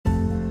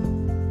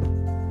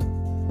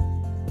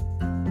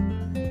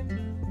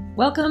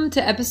Welcome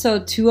to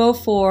episode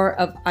 204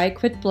 of I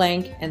Quit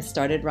Blank and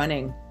Started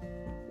Running.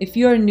 If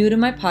you are new to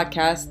my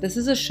podcast, this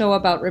is a show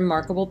about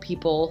remarkable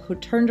people who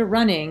turn to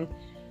running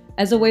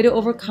as a way to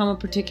overcome a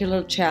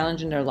particular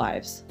challenge in their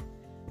lives.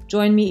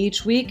 Join me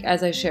each week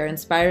as I share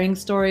inspiring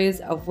stories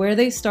of where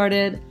they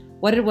started,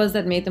 what it was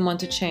that made them want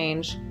to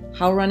change,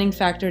 how running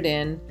factored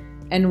in,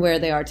 and where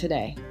they are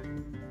today.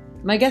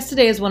 My guest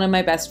today is one of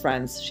my best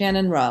friends,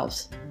 Shannon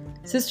Rahlves.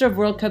 Sister of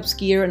World Cup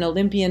skier and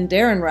Olympian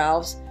Darren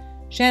Rahlves,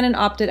 Shannon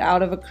opted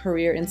out of a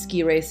career in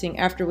ski racing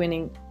after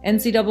winning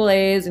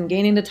NCAAs and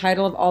gaining the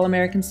title of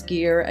All-American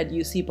Skier at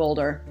UC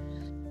Boulder.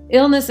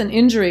 Illness and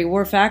injury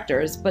were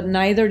factors, but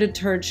neither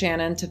deterred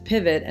Shannon to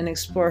pivot and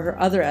explore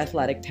her other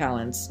athletic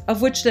talents,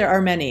 of which there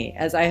are many,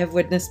 as I have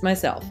witnessed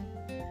myself.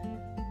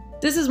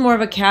 This is more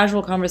of a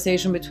casual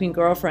conversation between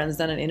girlfriends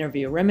than an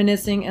interview,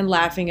 reminiscing and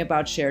laughing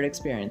about shared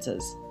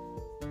experiences.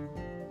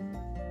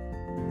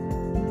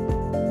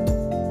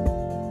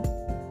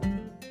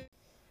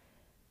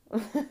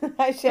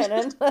 Hi,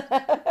 Shannon.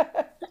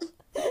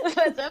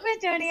 What's up,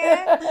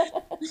 Antonia?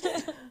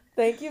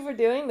 Thank you for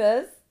doing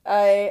this.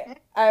 I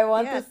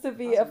want this to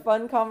be a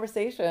fun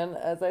conversation,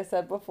 as I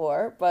said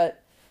before,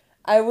 but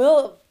I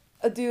will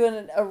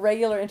do a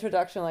regular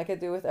introduction like I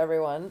do with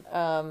everyone.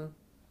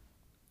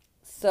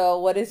 So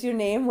what is your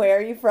name, where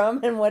are you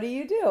from, and what do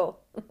you do?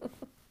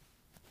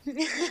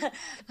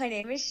 My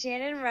name is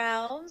Shannon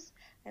Rahlves.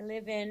 I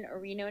live in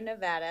Reno,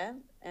 Nevada,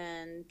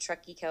 and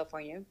Truckee,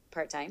 California,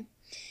 part-time.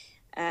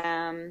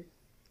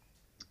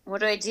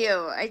 What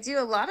do? I do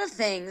a lot of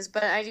things,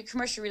 but I do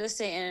commercial real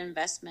estate and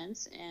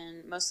investments,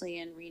 and mostly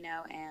in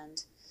Reno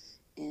and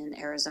in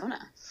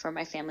Arizona for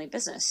my family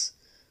business.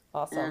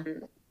 Awesome.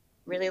 And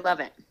really love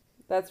it.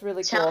 That's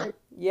really cool.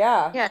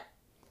 Yeah. Yeah.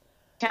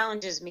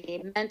 Challenges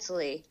me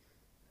mentally.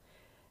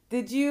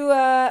 Did you,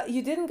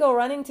 you didn't go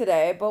running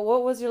today, but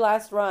what was your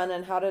last run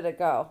and how did it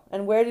go?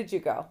 And where did you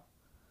go?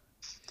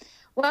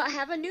 Well, I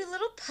have a new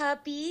little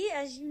puppy,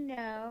 as you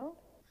know.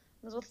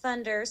 Little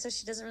Thunder, so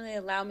she doesn't really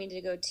allow me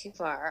to go too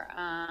far.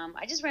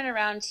 I just ran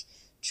around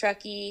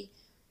Truckee,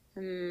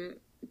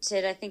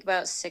 did I think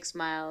about 6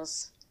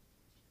 miles.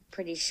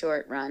 Pretty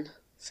short run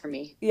for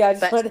me. Yeah, I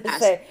just wanted to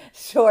say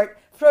short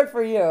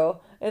for you.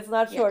 It's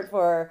not short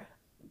for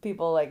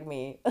people like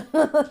me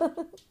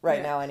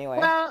now anyway.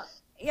 Well,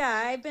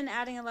 yeah, I've been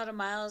adding a lot of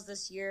miles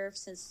this year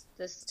since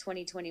this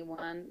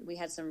 2021. We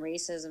had some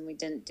races and we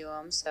didn't do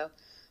them, so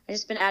I've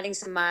just been adding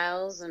some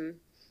miles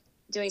and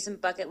doing some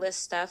bucket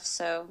list stuff,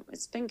 so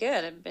it's been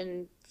good. I've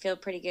been feel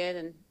pretty good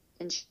and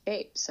in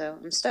shape, so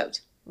I'm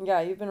stoked.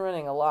 Yeah, you've been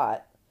running a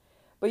lot.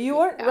 But you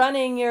weren't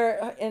running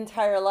your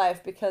entire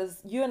life, because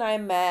you and I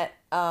met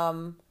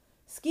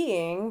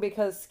skiing,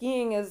 because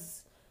skiing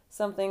is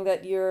something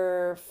that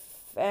your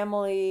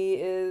family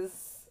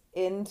is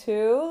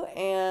into,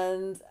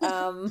 and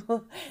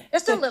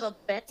just a little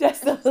bit.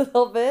 Just a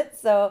little bit.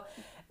 So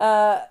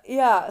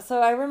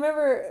so I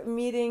remember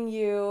meeting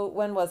you,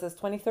 when was this,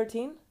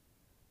 2013?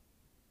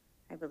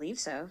 I believe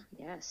so,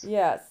 yes.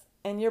 Yes,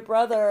 and your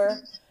brother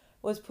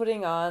was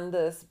putting on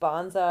this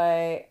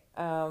bonsai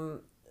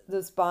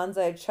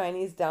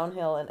Chinese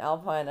downhill in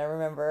Alpine, I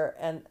remember.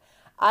 And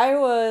I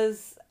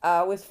was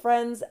with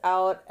friends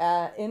out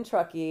in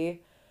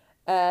Truckee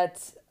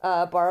at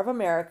Bar of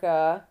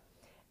America.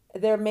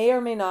 There may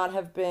or may not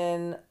have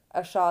been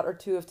a shot or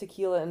two of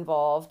tequila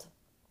involved.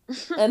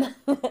 and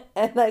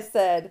I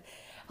said,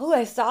 oh,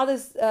 I saw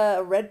this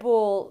Red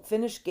Bull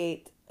finish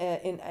gate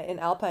in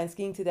Alpine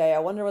skiing today. I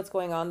wonder what's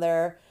going on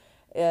there.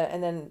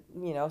 And then,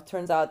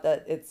 turns out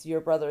that it's your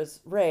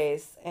brother's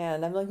race.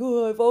 And I'm like,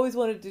 oh, I've always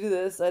wanted to do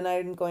this, and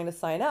I'm going to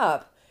sign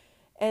up.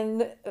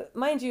 And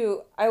mind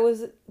you, I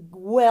was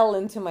well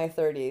into my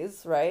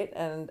 30s, right?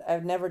 And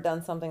I've never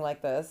done something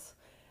like this.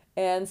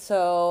 And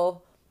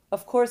so,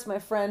 of course, my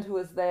friend who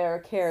was there,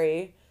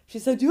 Carrie, she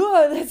said,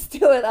 yeah, let's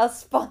do it. I'll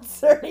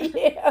sponsor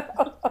you.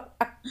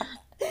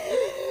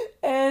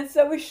 And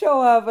so we show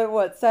up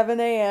at 7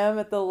 a.m.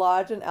 at the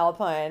lodge in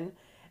Alpine,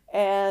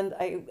 and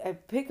I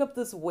pick up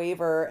this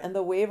waiver, and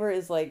the waiver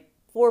is like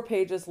 4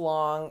 pages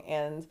long,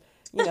 and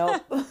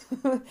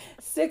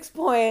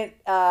 6-point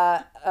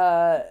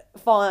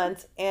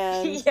font,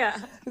 and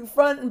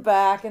front and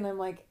back, and I'm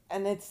like,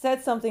 and it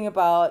said something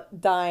about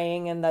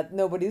dying and that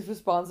nobody's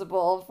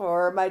responsible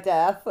for my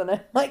death, and I'm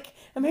like,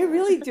 am I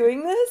really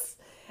doing this?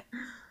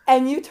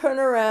 And you turn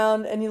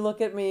around and you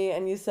look at me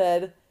and you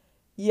said,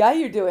 yeah,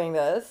 you're doing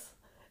this.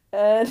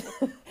 And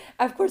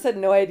I, of course, had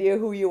no idea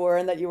who you were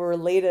and that you were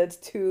related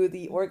to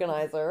the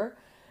organizer.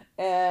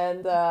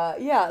 And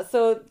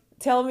so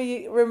tell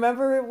me,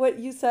 remember what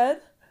you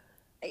said?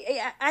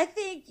 I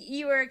think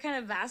you were kind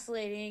of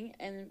vacillating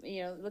and,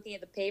 looking at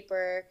the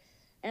paper.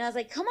 And I was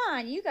like, come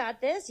on, you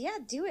got this. Yeah,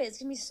 do it. It's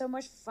going to be so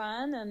much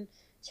fun, and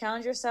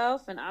challenge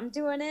yourself. And I'm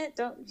doing it.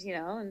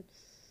 And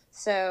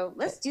so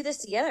let's do this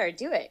together.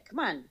 Do it. Come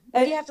on.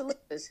 What do you have to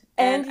lose?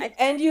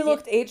 And you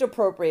looked age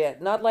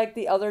appropriate, not like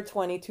the other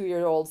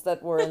 22-year-olds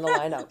that were in the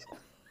lineup.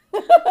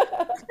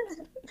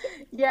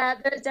 Yeah,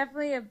 there's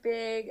definitely a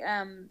big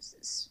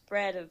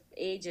spread of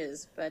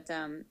ages, but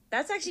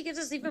that's actually gives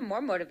us even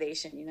more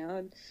motivation, you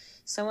know.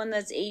 Someone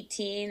that's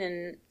 18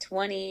 and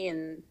 20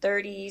 and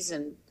 30s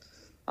and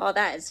all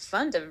that. It's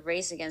fun to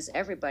race against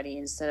everybody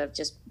instead of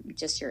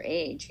just your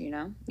age, you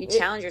know. You It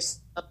challenge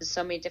yourself in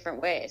so many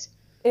different ways.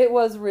 it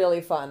was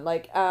really fun.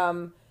 Like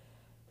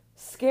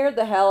scared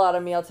the hell out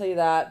of me, I'll tell you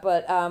that.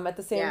 But at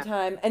the same Yeah.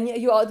 time, and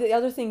the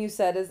other thing you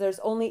said is there's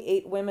only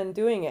 8 women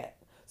doing it.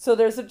 So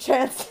there's a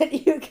chance that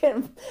you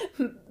can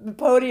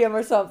podium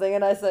or something.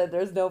 And I said,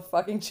 there's no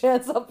fucking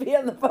chance I'll be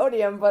on the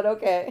podium, but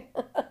okay.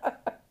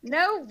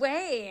 No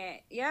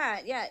way. Yeah,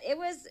 yeah.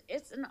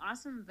 It's an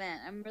awesome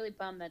event. I'm really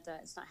bummed that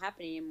it's not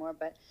happening anymore,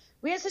 but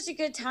we had such a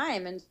good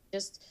time and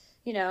just,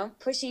 you know,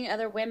 pushing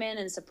other women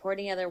and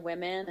supporting other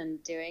women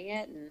and doing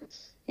it. And,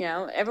 you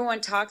know,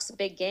 everyone talks a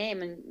big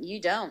game and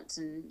you don't.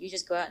 And you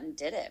just go out and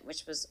did it,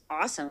 which was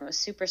awesome. I was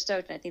super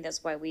stoked. And I think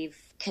that's why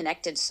we've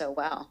connected so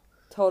well.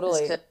 That's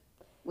Totally. because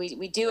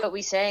we do what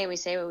we say and we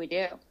say what we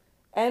do.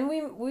 And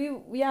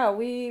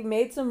we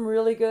made some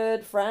really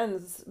good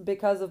friends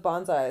because of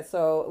bonsai.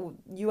 So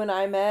you and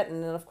I met,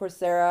 and then of course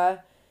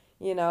Sarah,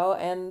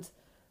 and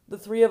the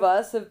three of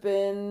us have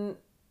been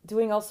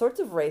doing all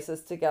sorts of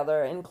races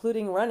together,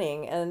 including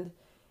running. And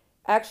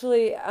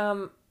actually,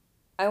 I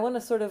want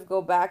to sort of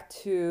go back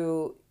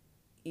to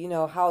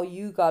how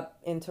you got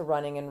into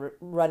running and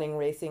running,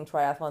 racing,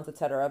 triathlons,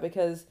 etc.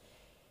 Because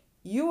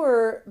you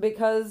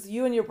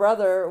and your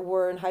brother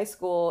were in high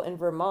school in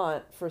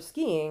Vermont for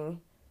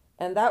skiing,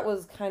 and that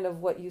was kind of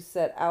what you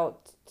set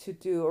out to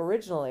do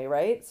originally,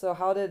 right? So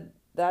how did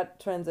that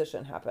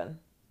transition happen?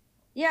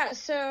 Yeah,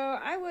 so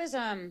I was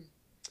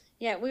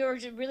yeah, we were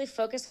just really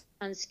focused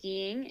on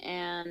skiing,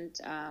 and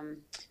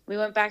we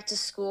went back to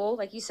school,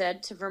 like you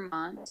said, to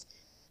Vermont,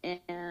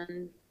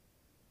 and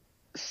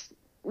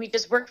we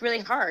just worked really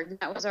hard.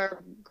 That was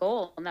our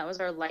goal, and that was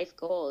our life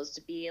goal, is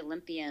to be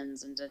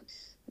Olympians and to,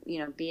 you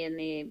know, be in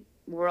the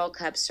World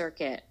Cup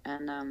circuit.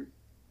 And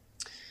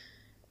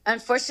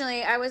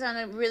unfortunately, I was on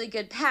a really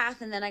good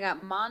path, and then I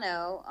got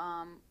mono.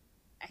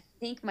 I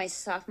think my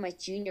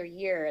junior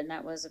year, and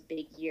that was a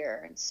big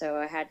year, and so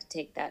I had to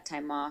take that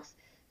time off,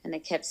 and I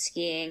kept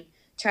skiing,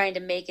 trying to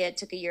make it.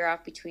 Took a year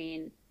off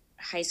between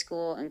high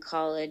school and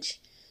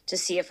college to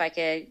see if I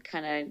could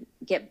kind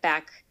of get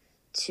back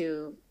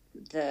to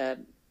the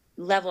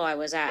level I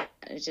was at.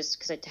 It's just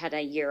because I had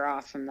a year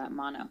off from that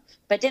mono,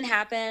 but it didn't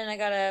happen. I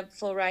got a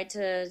full ride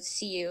to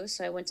CU,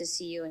 so I went to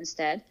CU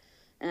instead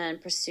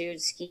and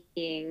pursued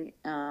skiing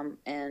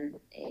and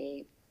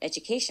a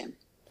education.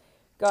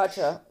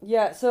 Gotcha.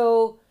 Yeah.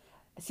 So,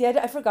 see,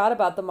 I forgot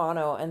about the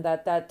mono and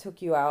that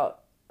took you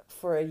out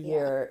for a Yeah.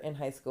 year in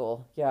high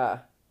school. Yeah.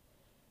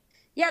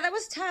 Yeah, that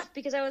was tough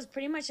because I was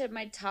pretty much at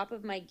my top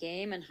of my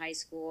game in high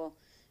school.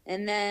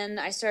 And then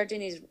I started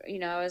doing these, you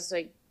know, I was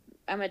like,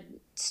 I'm a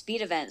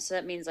speed event, so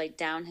that means like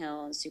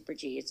downhill and super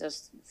G. It's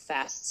just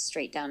fast,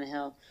 straight down a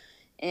hill.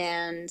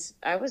 And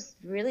I was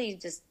really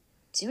just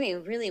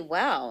doing really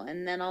well.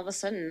 And then all of a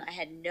sudden I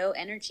had no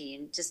energy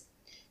and just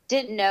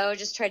didn't know,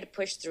 just tried to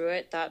push through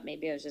it, thought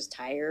maybe I was just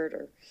tired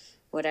or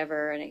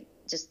whatever. And it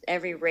just,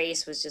 every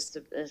race was just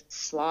a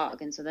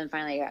slog. And so then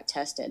finally I got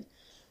tested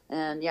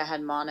and yeah, I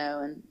had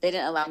mono, and they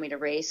didn't allow me to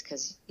race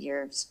because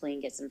your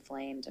spleen gets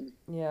inflamed. And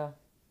Yeah.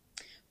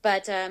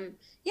 but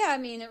yeah, I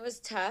mean, it was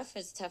tough.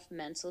 It's tough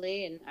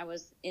mentally, and I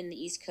was in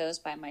the East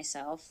Coast by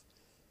myself.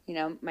 You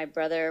know, my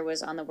brother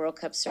was on the World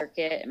Cup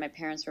circuit, and my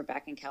parents were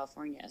back in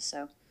California.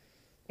 So,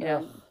 you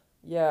Ugh. know,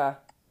 Yeah.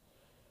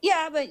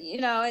 yeah, but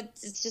you know,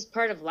 it's just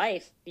part of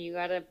life. You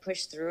got to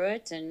push through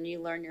it, and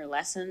you learn your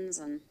lessons.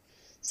 And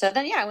so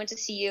then, yeah, I went to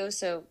CU.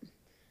 So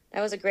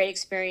that was a great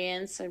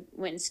experience. I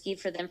went and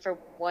skied for them for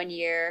 1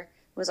 year.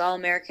 Was All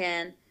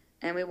American,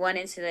 and we won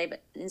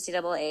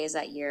NCAA's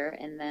that year.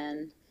 And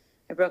then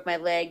I broke my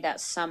leg that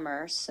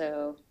summer,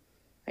 so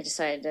I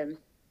decided to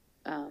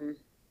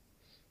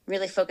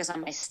really focus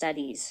on my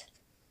studies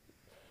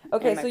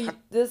Okay, and my so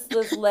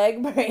this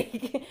leg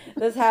break,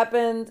 this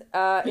happened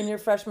in your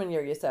freshman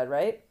year, you said,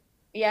 right?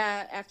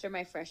 yeah, after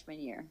my freshman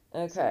year. So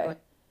I'm Okay. going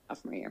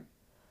sophomore year.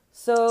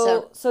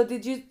 So So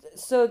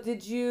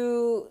did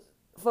you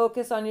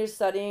focus on your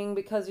studying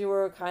because you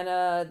were kind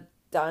of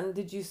done?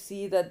 Did you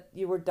see that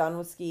you were done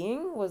with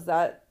skiing? Was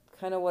that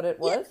kind of what it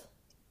yeah, was?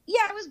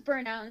 yeah, I was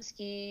burnt out in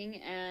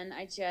skiing, and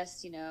I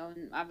just, you know,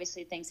 and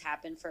obviously things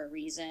happen for a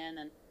reason,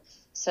 and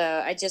so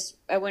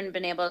I wouldn't have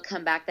been able to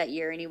come back that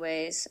year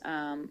anyways,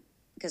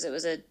 because it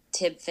was a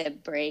tib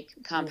fib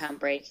break, compound Oof.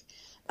 break,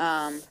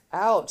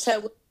 Ouch.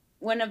 so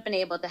wouldn't have been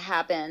able to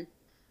happen.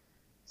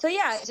 So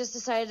yeah, I just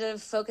decided to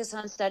focus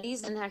on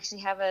studies and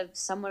actually have a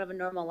somewhat of a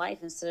normal life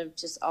instead of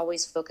just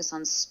always focus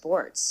on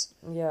sports.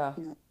 Yeah.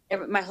 You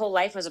know, my whole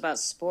life was about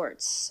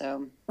sports,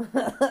 so.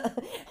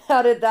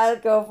 How did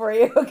that go for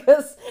you?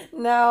 Because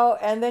now,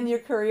 and then your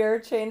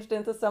career changed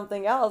into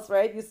something else,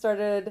 right?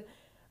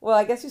 Well,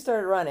 I guess you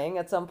started running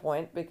at some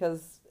point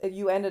because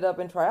you ended up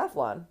in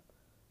triathlon.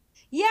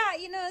 Yeah,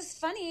 you know, it's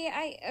funny.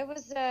 I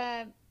was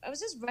I was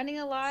just running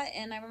a lot,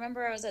 and I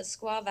remember I was at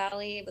Squaw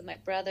Valley with my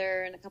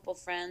brother and a couple of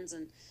friends,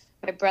 and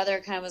my brother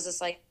kind of was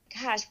just like,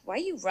 "Gosh, why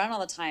you run all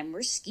the time? We're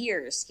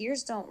skiers.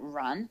 Skiers don't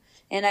run."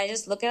 And I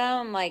just look at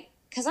him, I'm like,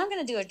 "Cause I'm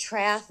gonna do a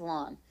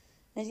triathlon."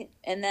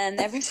 And then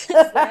ever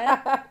since then,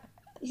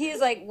 he's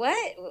like,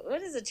 "What?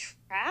 What is a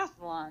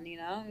triathlon?" You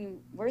know, I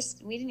mean,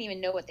 we didn't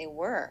even know what they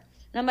were.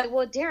 And I'm like,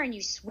 "Well, Darren,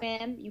 you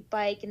swim, you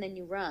bike, and then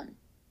you run."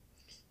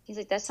 He's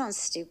like, "That sounds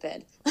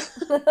stupid."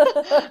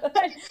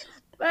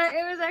 But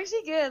it was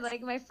actually good.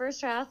 Like my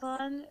first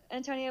triathlon,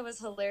 Antonia, was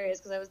hilarious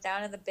because I was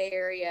down in the Bay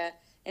Area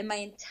and my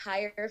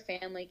entire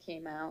family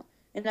came out,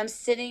 and I'm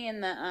sitting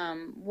in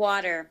the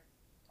water.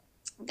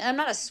 I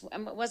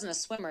wasn't a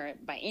swimmer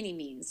by any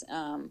means,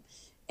 and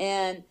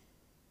I'm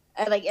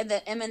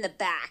in the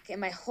back,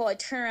 and I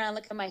turn around,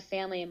 look at my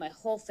family, and my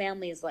whole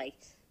family is like,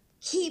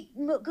 "Keep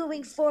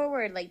going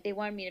forward!" Like they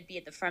wanted me to be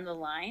at the front of the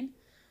line,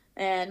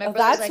 and my Oh,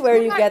 brother's that's like, where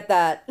 "We're you not." get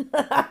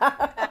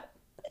that.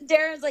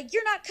 Darren's like,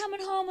 "You're not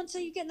coming home until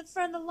you get in the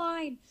front of the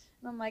line."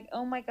 And I'm like,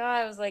 "Oh my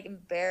God." I was like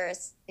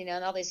embarrassed, and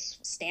all these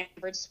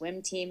Stanford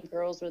swim team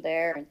girls were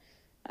there.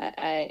 And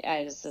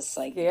I was just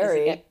like,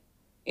 Scary.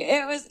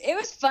 it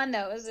was fun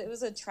though. It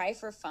was a try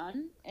for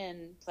fun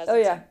and Oh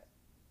pleasant.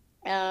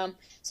 yeah.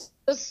 So it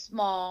was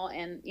small,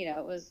 and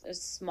it was a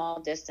small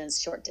distance,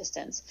 short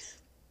distance.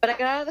 But I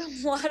got out of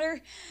the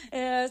water,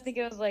 and I was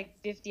thinking it was like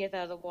 50th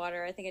out of the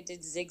water. I think I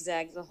did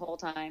zigzags the whole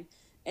time.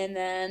 And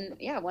then,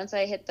 yeah, once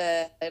I hit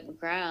the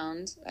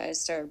ground, I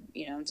started,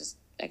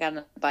 I got on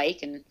a bike,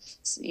 and,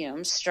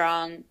 I'm a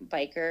strong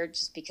biker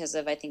just because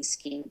of, I think,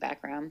 skiing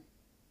background.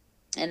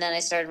 And then I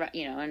started,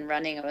 and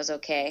running I was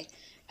okay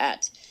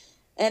at.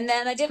 And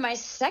then I did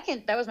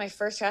that was my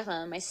first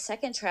triathlon. My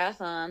second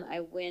triathlon,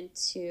 I went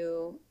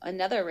to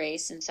another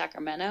race in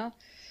Sacramento.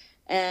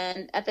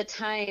 And at the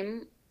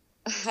time,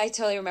 I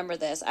totally remember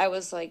this. I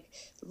was like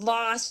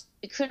lost.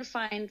 We couldn't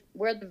find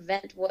where the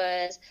vent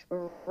was.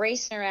 We're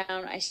racing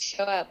around. I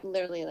show up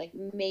literally like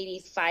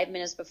maybe 5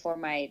 minutes before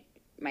my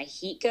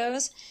heat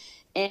goes,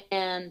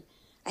 and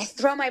I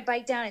throw my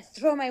bike down. I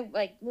throw my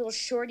like little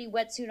shorty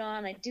wetsuit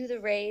on. I do the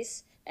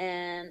race,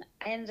 and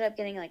I ended up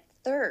getting like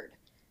third.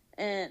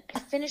 And I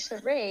finished the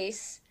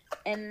race,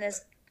 and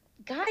this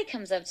guy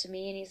comes up to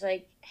me, and he's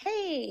like,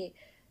 "Hey,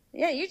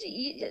 yeah,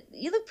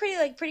 you look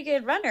pretty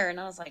good runner." And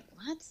I was like,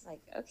 "What?"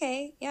 Like,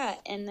 okay, yeah.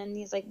 And then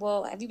he's like,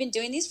 "Well, have you been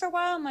doing these for a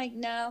while?" I'm like,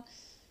 "No."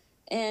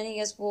 And he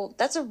goes, "Well,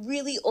 that's a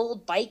really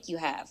old bike you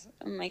have."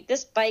 I'm like,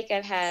 "This bike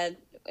I've had,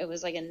 it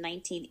was like a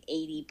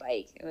 1980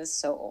 bike. It was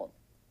so old."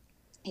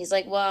 He's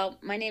like, "Well,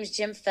 my name's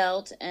Jim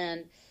Felt,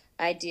 and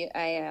I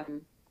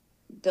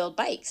build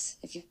bikes.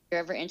 If you're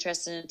ever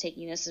interested in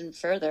taking this in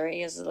further,"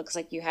 he goes, "It looks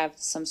like you have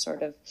some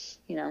sort of,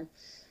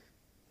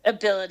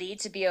 ability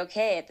to be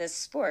okay at this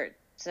sport.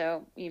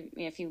 So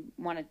if you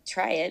want to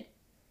try it,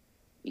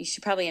 you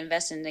should probably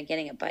invest in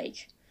getting a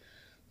bike."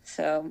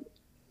 So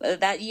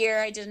that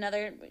year I did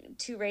another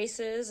 2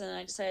 races, and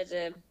I decided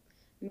to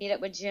meet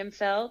up with Jim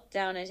Felt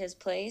down at his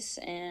place,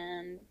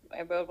 and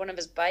I rode one of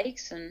his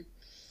bikes and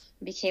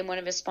became one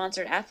of his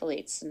sponsored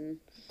athletes. And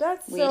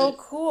That's so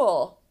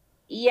cool.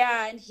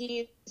 yeah, and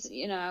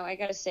I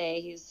gotta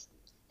say, he's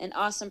an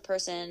awesome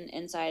person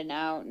inside and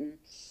out. And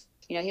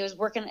he was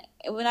working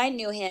when I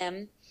knew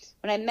him.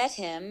 When I met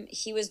him,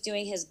 he was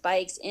doing his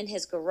bikes in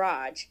his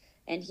garage,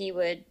 and he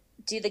would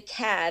do the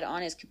CAD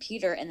on his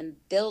computer and then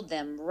build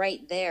them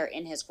right there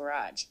in his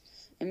garage.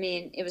 I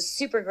mean, it was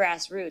super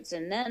grassroots.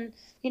 And then,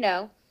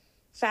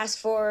 fast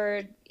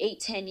forward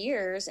 8-10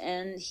 years,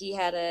 and he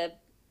had a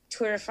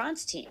Tour de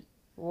France team.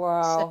 So,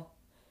 Wow.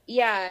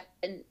 yeah,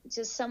 and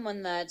just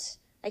someone that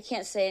I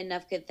can't say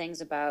enough good things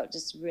about.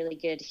 Just really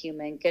good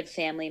human, good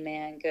family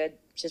man, good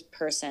just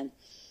person,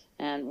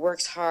 and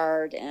works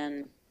hard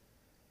and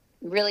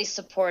really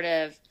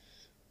supportive.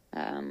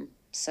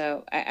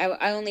 So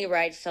I only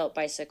ride felt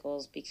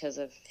bicycles because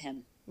of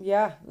him.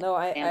 Yeah, no,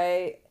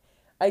 And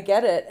I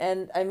get it.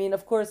 And I mean,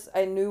 of course,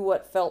 I knew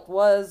what felt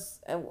was,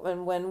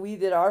 and when we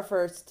did our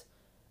first,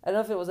 I don't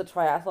know if it was a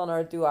triathlon or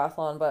a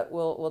duathlon, but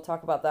we'll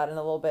talk about that in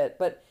a little bit.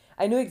 But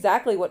I knew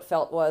exactly what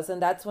felt was,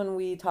 and that's when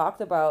we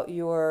talked about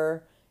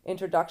your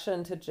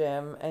introduction to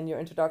gym and your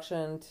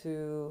introduction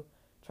to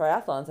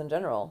triathlons in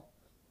general.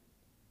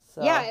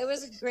 yeah, So, it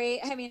was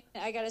great. I mean,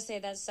 I gotta say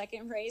that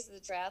second race of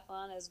the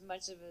triathlon, as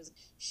much of a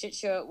shit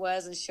show it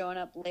was, and showing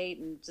up late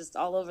and just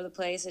all over the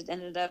place, it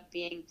ended up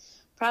being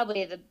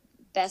probably the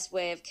best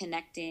way of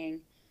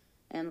connecting.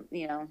 And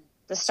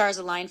the stars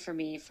aligned for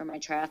me for my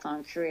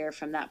triathlon career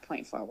from that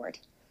point forward.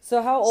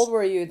 so how old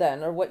were you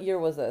then, or what year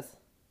was this?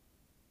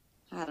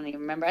 I don't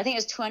even remember. I think it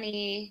was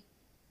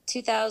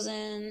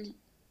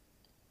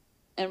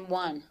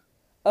 2001,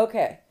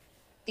 Okay.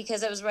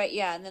 because it was right.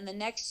 Yeah. And then the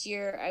next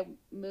year I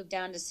moved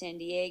down to San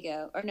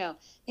Diego, or no,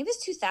 maybe it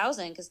was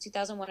 2000, because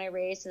 2001 I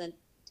raced, and then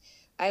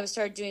I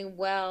started doing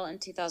well in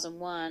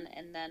 2001.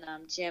 And then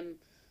Jim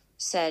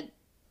said,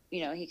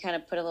 he kind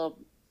of put a little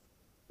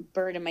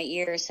bird in my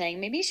ear saying,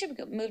 maybe you should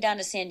move down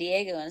to San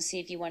Diego and see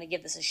if you want to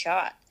give this a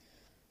shot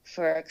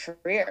for a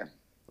career.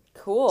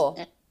 Cool.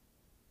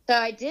 So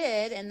I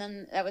did, and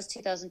then that was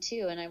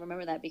 2002, and I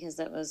remember that because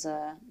that was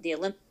the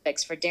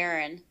Olympics for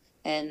Darren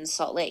in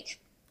Salt Lake.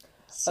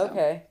 So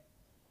Okay.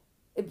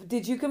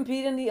 Did you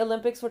compete in the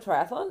Olympics for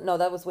triathlon? No,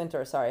 that was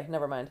winter. Sorry,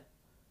 never mind.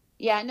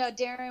 yeah, no,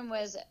 Darren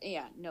was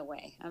no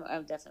way. I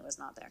definitely was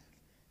not there.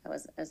 I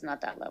was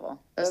not that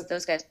level. Uh,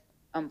 Those guys,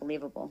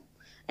 unbelievable,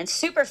 and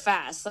super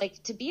fast.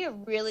 Like to be a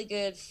really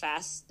good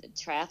fast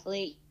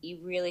triathlete, you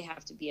really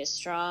have to be a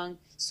strong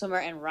swimmer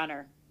and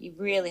runner. You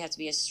really have to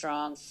be a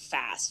strong,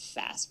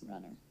 fast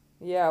runner.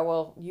 yeah,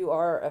 well, you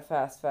are a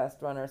fast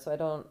runner, so I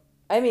don't.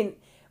 I mean,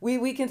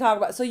 we can talk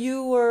about. So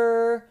you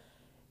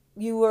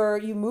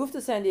moved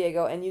to San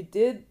Diego and you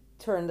did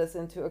turn this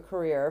into a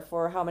career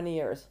for how many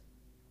years?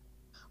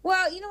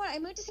 Well, you know what? I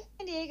moved to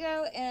San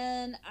Diego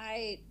and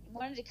I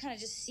wanted to kind of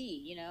just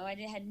see.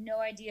 Had no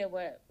idea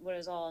what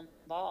was all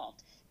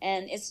involved,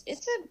 and it's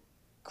a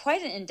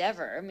quite an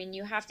endeavor. I mean,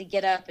 you have to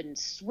get up and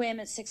swim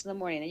at 6 in the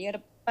morning, and you got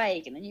to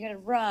bike, and then you got to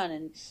run,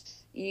 and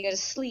you got to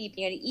sleep,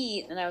 you got to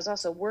eat, and I was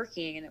also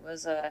working, and it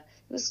was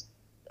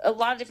a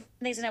lot of different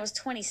things. And I was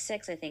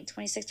 26, I think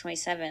 26,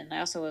 27. And I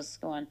also was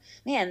going,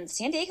 man,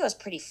 San Diego is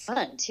pretty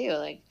fun too.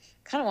 Like,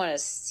 kind of want to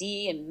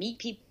see and meet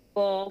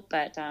people,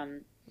 but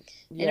in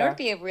order Yeah. to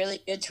be a really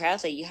good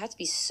triathlete, you have to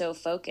be so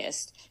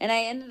focused. And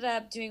I ended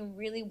up doing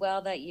really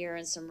well that year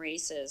in some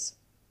races.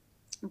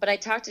 But I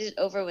talked it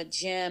over with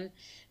Jim,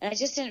 and I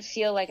just didn't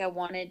feel like I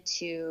wanted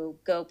to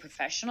go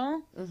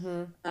professional.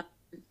 Mm-hmm. Uh,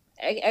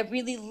 I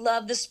really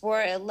loved the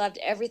sport. I loved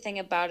everything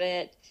about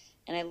it,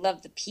 and I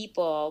loved the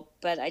people,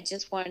 but I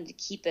just wanted to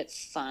keep it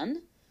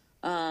fun.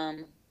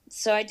 Um,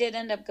 so I did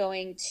end up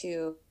going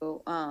to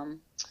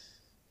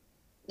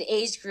the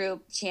age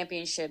group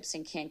championships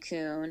in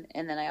Cancun,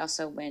 and then I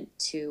also went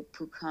to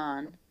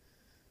Pucan.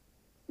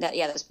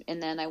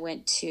 And then I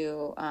went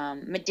to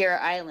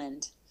Madeira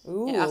Island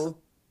and off of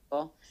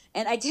Ooh.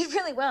 and I did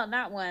really well in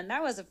that one.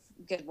 That was a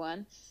good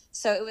one.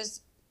 So it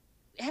was.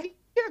 Have you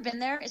ever been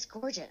there? It's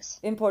gorgeous.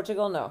 In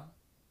Portugal, no.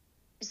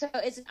 So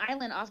it's an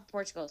island off of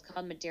Portugal. It's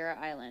called Madeira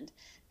Island,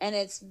 and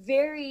it's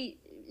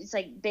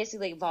like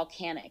basically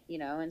volcanic,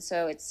 and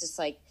so it's just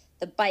like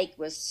the bike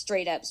was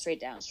straight up, straight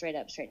down, straight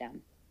up, straight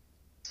down.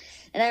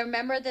 And I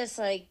remember this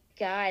like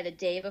guy the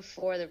day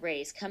before the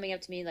race coming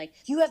up to me like,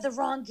 "You have the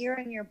wrong gear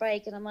on your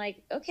bike," and I'm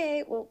like,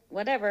 "Okay, well,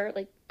 whatever.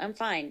 Like, I'm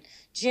fine."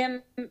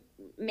 Jim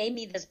made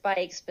me this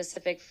bike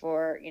specific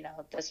for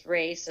this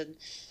race, and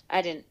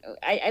I didn't.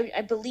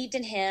 I believed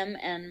in him,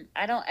 and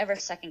I don't ever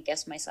second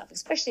guess myself,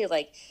 especially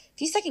like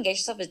if you second guess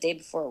yourself the day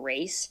before a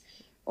race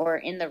or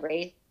in the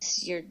race,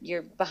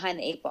 you're behind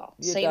the eight ball.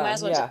 You're So you might done.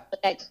 as well just Yeah.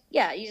 let that.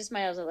 Yeah, you just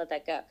might as well let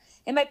that go.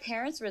 And my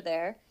parents were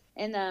there,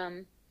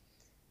 and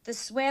the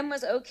swim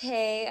was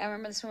okay. I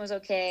remember the swim was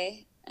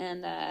okay.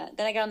 And then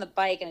I got on the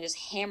bike and I just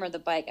hammered the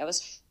bike. I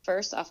was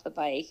first off the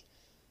bike.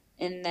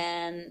 And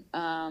then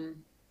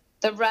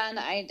the run,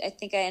 I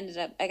think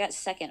I got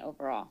second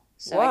overall.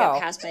 So I got Wow.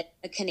 past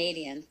a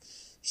Canadian.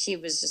 She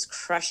was just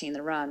crushing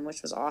the run,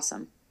 which was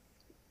awesome.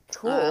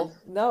 Cool.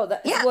 No,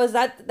 that Yeah. was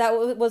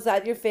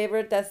that your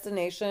favorite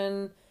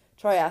destination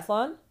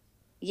triathlon?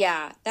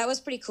 Yeah, that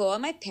was pretty cool.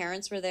 And my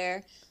parents were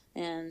there.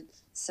 And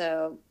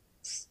so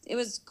it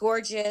was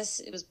gorgeous.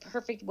 It was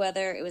perfect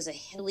weather. It was a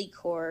hilly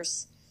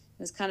course.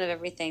 It was kind of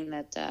everything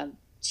that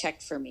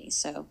checked for me.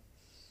 So,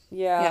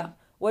 Yeah. yeah.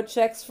 What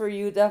checks for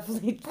you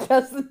definitely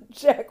doesn't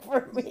check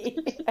for me.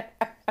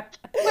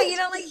 But you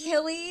don't like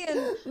hilly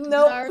and Nope.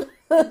 gnarly?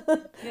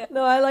 Yeah.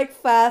 No, I like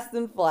fast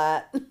and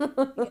flat.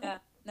 Yeah.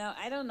 No,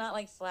 I do not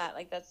like flat.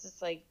 Like, that's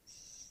just like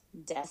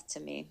death to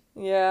me.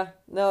 Yeah.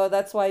 No,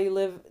 that's why you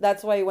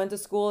went to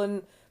school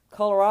in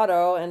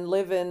Colorado and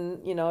live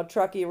in,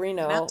 Truckee, Mount.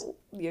 Reno.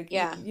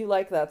 Yeah. You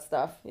like that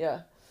stuff.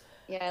 Yeah.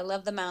 Yeah, I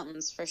love the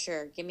mountains for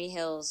sure. Give me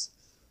hills.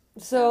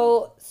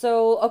 So,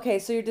 So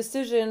your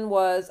decision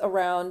was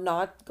around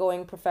not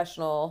going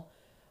professional,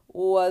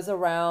 was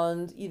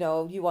around, you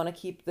want to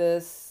keep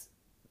this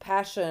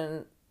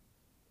passion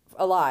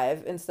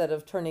alive instead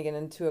of turning it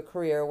into a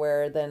career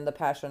where then the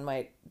passion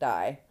might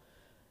die.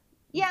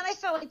 yeah, and I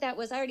felt like I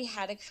already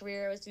had a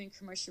career. I was doing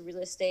commercial real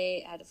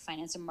estate. I had a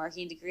finance and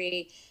marketing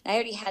degree. And I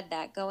already had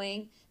that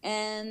going.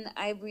 And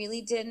I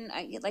really didn't,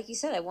 like you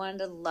said, I wanted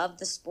to love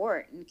the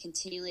sport and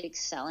continually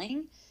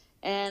excelling.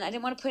 And I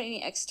didn't want to put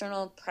any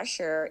external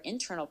pressure,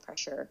 internal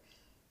pressure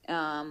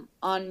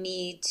on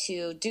me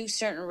to do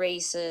certain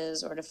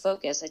races or to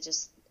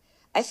focus.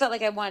 I felt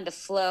like I wanted to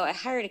flow. I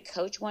hired a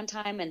coach one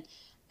time, and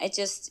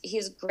he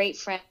was a great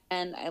friend.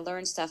 I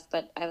learned stuff,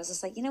 but I was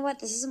just like, you know what?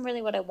 This isn't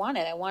really what I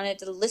wanted. I wanted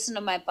to listen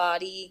to my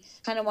body,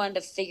 kind of wanted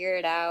to figure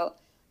it out.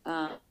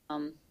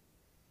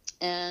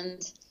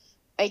 And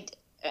I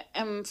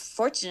am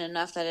fortunate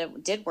enough that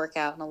it did work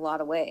out in a lot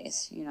of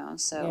ways,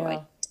 so Yeah.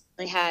 I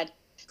definitely had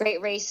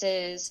great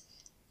races.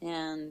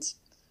 And,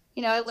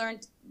 I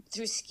learned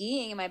through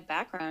skiing and my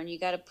background, you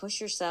got to push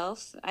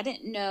yourself. I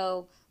didn't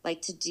know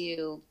like to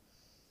do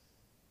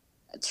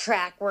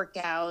track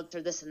workouts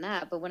or this and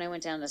that, but when I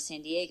went down to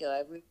San Diego,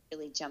 I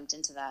really jumped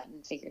into that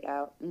and figured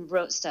out and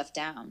wrote stuff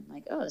down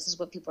like, oh, this is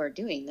what people are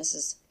doing, this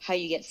is how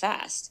you get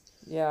fast,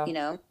 Yeah. you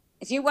know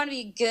If you want to be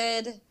a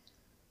good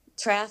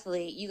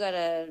triathlete, you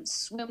gotta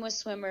swim with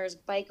swimmers,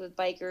 bike with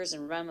bikers,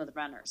 and run with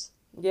runners.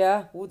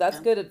 Yeah, ooh, that's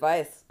Yeah. good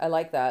advice. I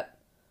like that.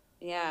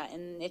 Yeah,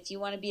 and if you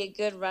want to be a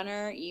good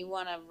runner, you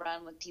want to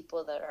run with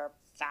people that are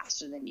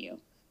faster than you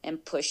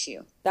and push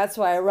you. That's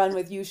why I run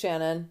with you,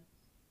 Shannon.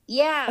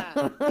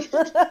 Yeah.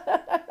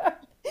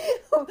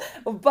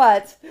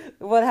 But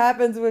what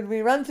happens when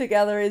we run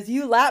together is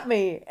you lap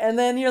me, and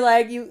then you're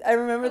like, you. I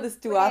remember No this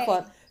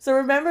duathlon. way. So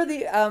remember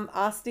the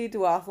Asti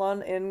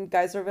duathlon in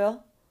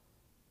Geyserville?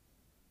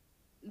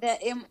 The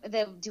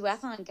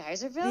duathlon in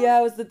Geyserville? Yeah,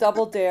 it was the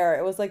double dare.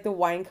 It was like the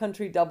wine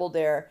country double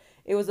dare.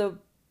 It was a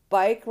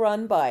bike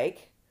run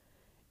bike.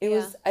 It Yeah.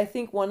 was, I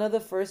think, one of the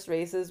first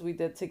races we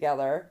did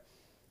together.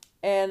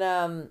 And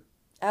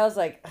I was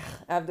like,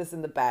 I have this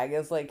in the bag. It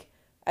was like,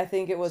 I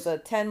think it was a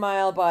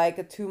 10-mile bike,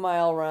 a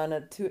 2-mile run,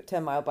 a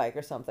 10-mile bike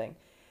or something.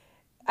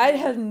 I Yeah.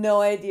 have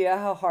no idea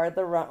how hard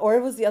the run, or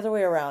it was the other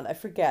way around. I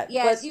forget.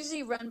 Yeah, it's But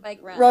usually run, bike,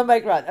 run, run.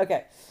 bike, run.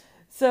 Okay.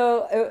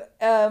 So,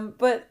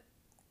 but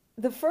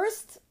the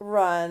first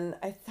run,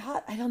 I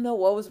thought, I don't know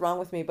what was wrong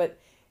with me, but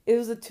it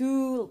was a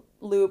two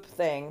loop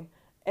thing,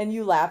 and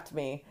you lapped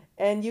me.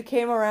 And you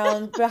came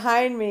around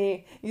behind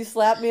me, you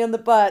slapped me on the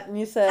butt, and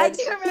you I said,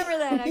 do remember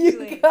that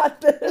 "You actually.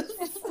 got this."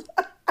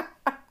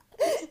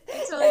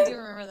 I totally do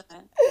remember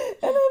that.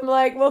 And I'm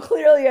like, well,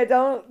 clearly I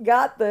don't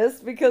got this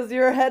because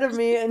you're ahead of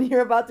me and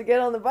you're about to get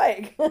on the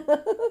bike. That's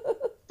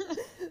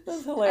I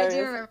do hilarious.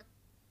 remember.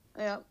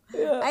 Yeah.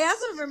 Yeah. I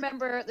also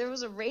remember there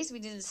was a race we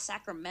did in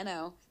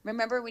Sacramento.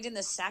 Remember we did in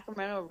the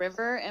Sacramento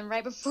River, and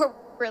right before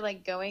we're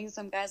like going,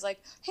 some guy's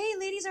like, "Hey,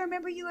 ladies, I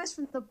remember you guys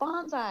from the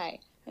bonsai,"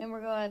 and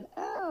we're going,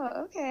 "Oh,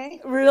 okay."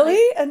 Really?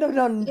 Like, And no,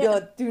 no, yeah,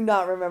 no, do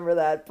not remember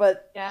that.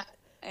 But yeah,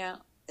 yeah.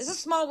 It's a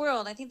small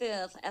world. I think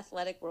the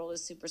athletic world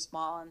is super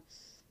small, and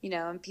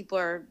and people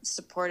are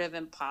supportive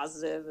and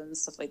positive and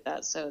stuff like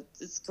that. So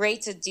it's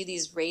great to do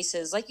these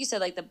races, like you said,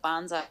 like the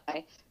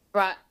bonsai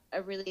brought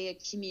a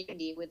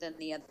community within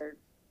the other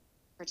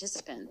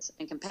participants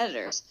and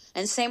competitors.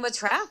 And same with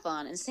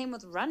triathlon and same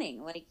with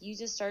running. Like you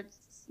just start,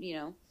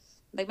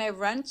 like my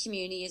run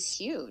community is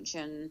huge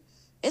and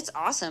it's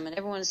awesome and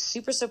everyone's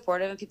super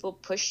supportive and people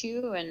push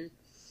you and,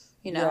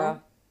 you yeah,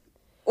 know,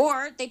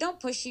 or they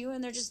don't push you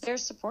and they're just there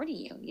supporting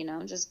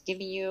you, just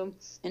giving you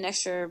an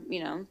extra,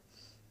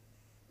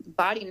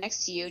 body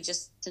next to you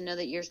just to know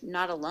that you're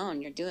not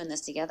alone. You're doing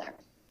this together.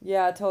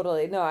 yeah,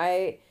 totally. No,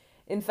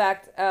 in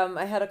fact,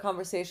 I had a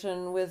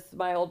conversation with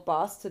my old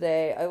boss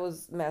today. I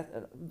was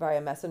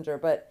via messenger,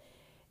 but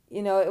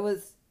it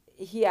was,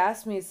 he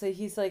asked me, so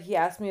he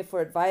asked me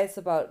for advice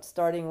about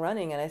starting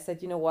running. And I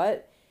said, you know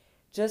what?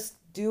 Just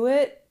do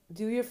it.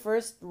 Do your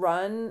first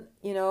run,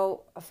 a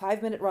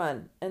 5-minute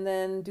run, and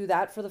then do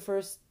that for the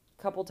first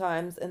couple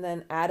times, and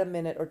then add a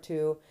minute or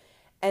two,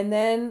 and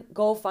then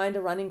go find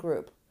a running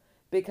group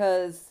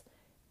because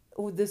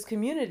this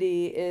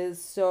community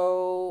is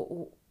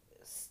so,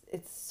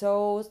 it's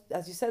so,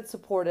 as you said,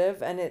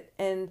 supportive,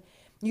 and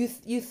you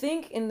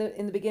think in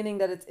the beginning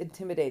that it's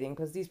intimidating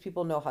because these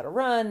people know how to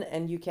run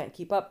and you can't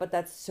keep up, but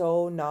that's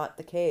so not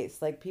the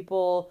case. Like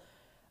people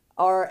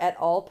are at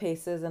all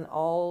paces and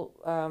all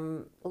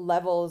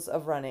levels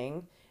of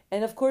running.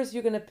 And of course,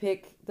 you're going to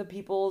pick the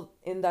people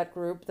in that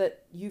group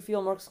that you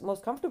feel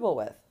most comfortable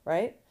with,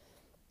 right?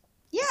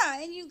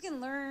 Yeah, and you can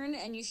learn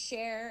and you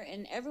share,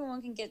 and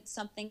everyone can get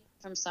something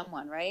from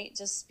someone, right?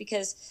 Just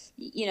because,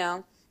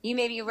 you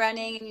may be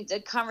running and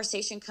the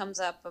conversation comes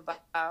up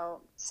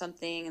about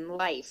something in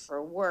life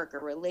or work or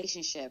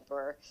relationship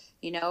or,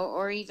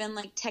 or even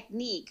like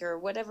technique or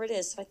whatever it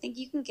is. So I think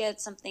you can get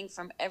something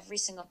from every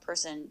single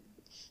person.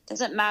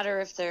 Doesn't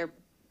matter if they're,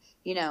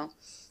 you know,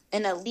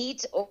 an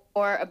elite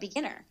or a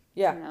beginner,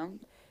 Yeah. you know?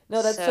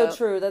 No, that's so So,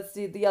 true. That's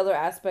the other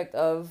aspect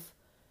of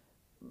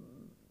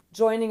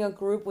joining a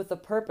group with a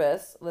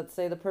purpose. Let's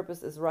say the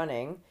purpose is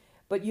running,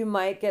 but you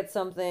might get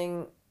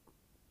something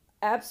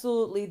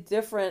absolutely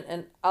different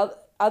and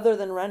other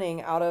than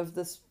running out of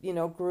this,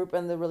 group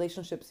and the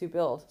relationships you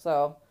build.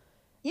 So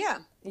yeah.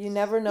 you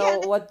never Yeah, know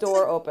what that's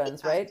door like what we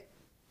opens, got. right?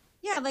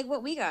 Yeah, like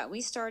what we got.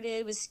 We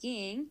started with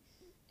skiing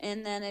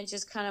and then it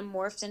just kind of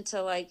morphed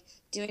into like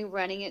doing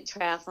running at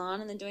triathlon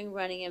and then doing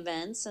running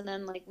events and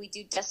then like we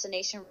do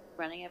destination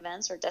running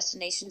events or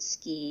destination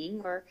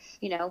skiing or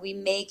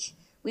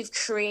we've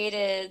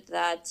created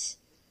that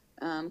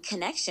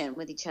connection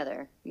with each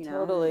other, and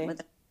Totally.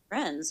 with our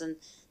friends. And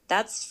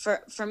that's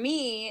for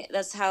me,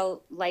 that's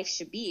how life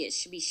should be. It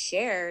should be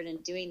shared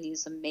and doing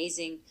these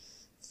amazing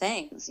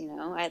things.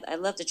 I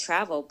love to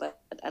travel, but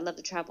I love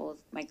to travel with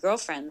my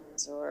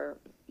girlfriends or,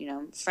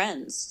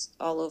 friends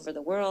all over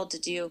the world to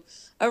do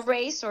a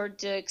race or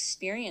to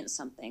experience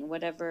something,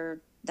 whatever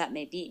that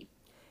may be.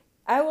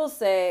 I will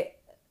say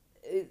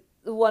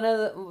one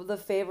of the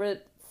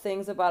favorite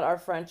things about our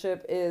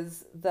friendship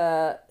is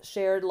the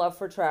shared love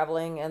for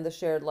traveling and the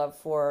shared love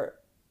for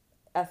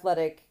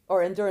athletic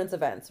or endurance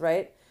events,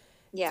 right?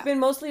 It's Yeah. been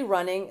mostly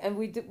running, and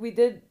we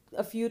did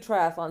a few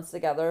triathlons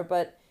together,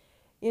 but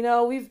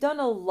we've done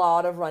a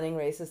lot of running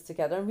races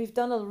together, and we've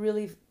done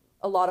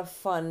a lot of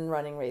fun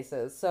running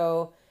races.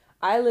 So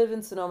I live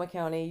in Sonoma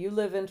County, you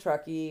live in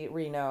Truckee,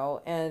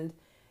 Reno, and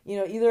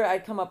either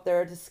I'd come up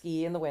there to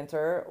ski in the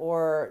winter,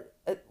 or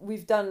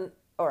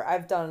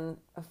I've done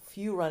a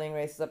few running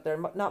races up there,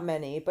 not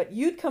many, but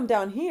you'd come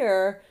down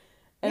here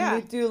and Yeah.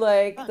 we'd do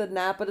like Fun. the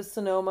Napa to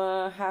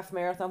Sonoma half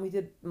marathon. We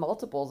did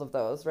multiples of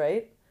those,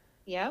 right?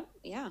 Yep.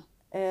 Yeah.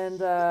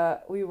 And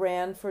we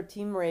ran for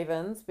Team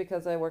Ravens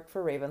because I worked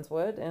for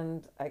Ravenswood,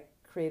 and I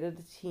created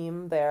a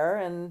team there,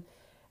 and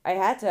I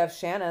had to have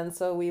Shannon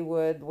so we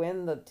would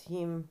win the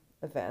team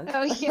event.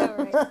 Oh yeah,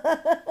 right.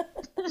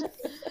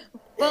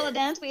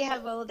 Volodent, we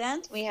had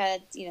Volodent. We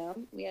had,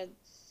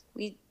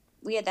 we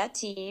we had that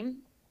team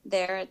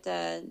there at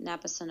the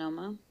Napa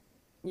Sonoma.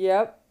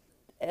 Yep.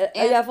 And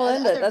Yeah,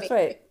 Volenda, other that's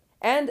right.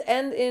 And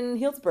in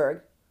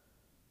Healdsburg.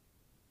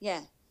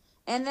 yeah.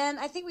 And then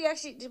I think we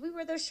actually did we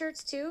wear those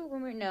shirts too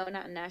when we no,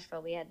 not in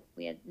Nashville. We had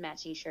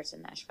matching shirts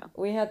in Nashville.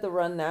 We had the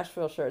Run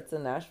Nashville shirts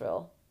in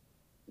Nashville.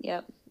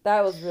 Yep.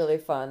 That was really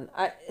fun.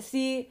 I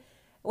see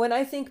when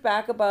I think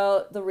back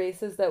about the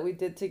races that we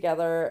did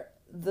together,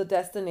 the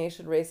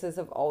destination races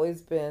have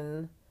always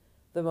been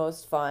the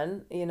most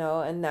fun,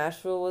 and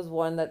Nashville was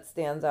one that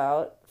stands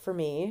out for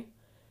me.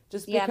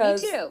 Just Yeah, me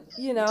because, too.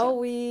 Me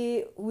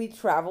too. we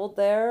traveled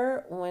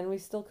there when we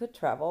still could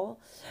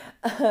travel.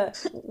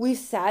 We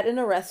sat in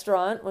a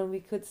restaurant when we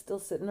could still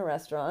sit in a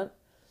restaurant.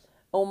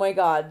 Oh my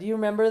God, do you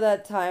remember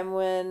that time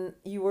when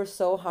you were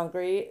so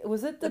hungry?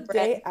 Was it the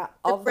day The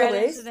of the bread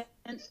race? incident.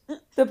 The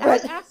That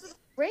was bread. after the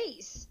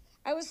race.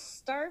 I was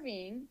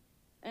starving,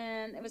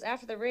 and it was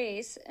after the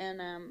race,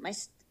 and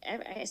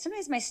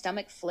sometimes my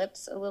stomach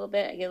flips a little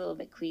bit. I get a little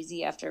bit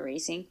queasy after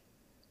racing,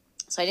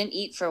 so I didn't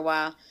eat for a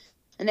while,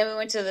 and then we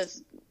went to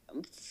this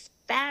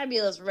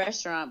fabulous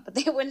restaurant, but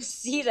they wouldn't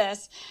seat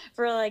us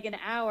for like an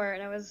hour,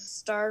 and I was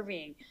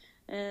starving,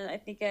 and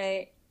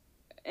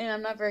and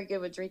I'm not very good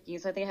with drinking,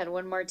 so I think I had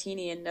one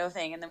martini and no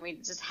thing, and then we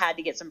just had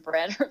to get some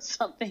bread or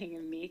something,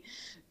 and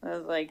I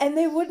was like, And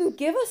they wouldn't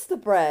give us the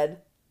bread.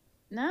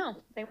 no,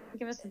 they wouldn't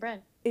give us the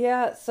bread.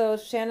 Yeah, so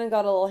Shannon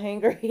got a little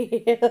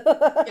hangry.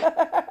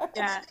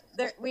 Yeah,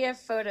 yeah. We have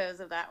photos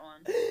of that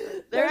one.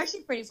 They're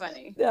actually pretty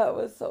funny. That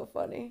was so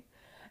funny.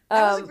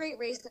 That was a great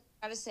race,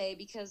 I gotta say,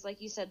 because like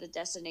you said, the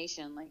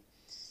destination, like,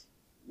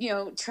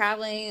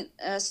 traveling,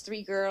 us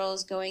three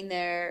girls going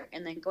there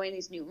and then going to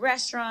these new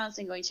restaurants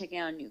and going checking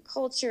out a new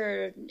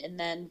culture and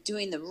then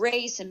doing the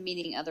race and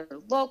meeting other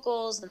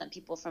locals and then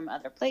people from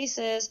other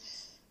places.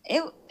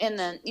 It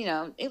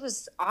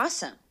was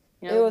awesome.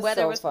 It was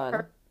Weather so was fun.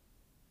 perfect,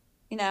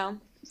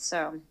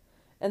 so.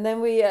 And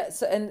then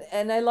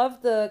and I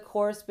loved the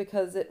course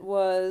because it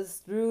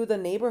was through the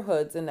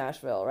neighborhoods in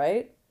Nashville,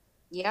 right?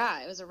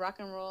 Yeah, it was a rock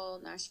and roll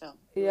Nashville.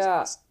 It was Yeah.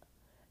 awesome.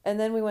 And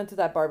then we went to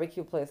that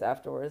barbecue place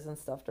afterwards and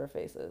stuffed our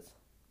faces.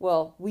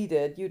 Well, we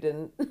did. You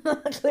didn't,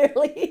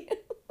 clearly.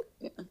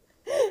 Yeah.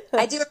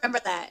 I do remember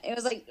that. It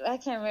was like, I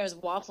can't remember. It was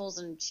waffles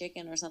and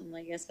chicken or something.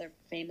 I guess they're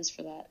famous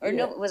for that. Or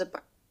Yeah. no, it was a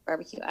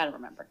barbecue. I don't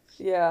remember.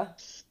 Yeah.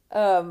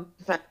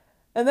 But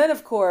And then,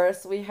 of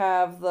course, we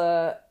have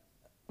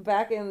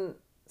back in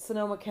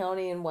Sonoma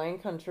County in wine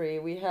country,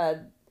 we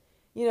had,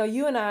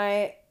 you and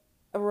I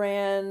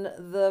ran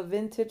the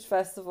Vintage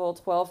Festival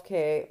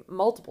 12K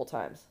multiple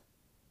times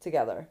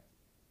together.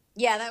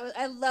 yeah,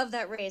 I love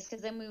that race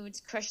because then we would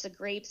crush the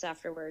grapes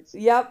afterwards.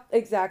 Yep,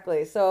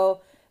 exactly.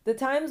 So the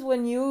times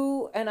when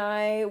you and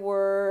I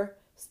were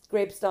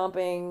grape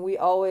stomping, we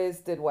always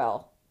did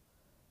well.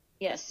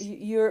 Yes.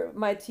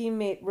 My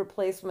teammate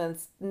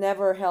replacements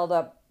never held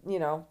up,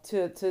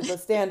 to the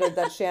standard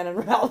that Shannon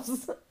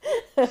Rahlves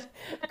could.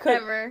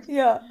 Never.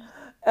 Yeah.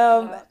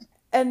 No.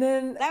 And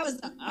then That was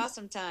an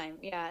awesome time.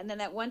 Yeah. And then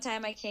that one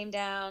time I came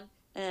down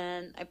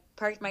and I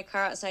parked my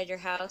car outside your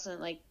house and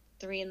at like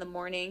 3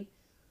 a.m,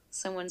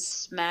 someone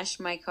smashed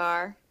my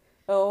car.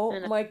 oh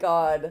And my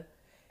God.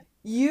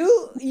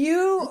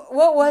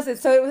 What was it?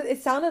 So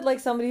it sounded like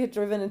somebody had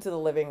driven into the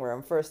living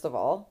room, first of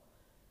all.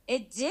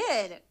 it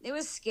did. It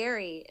was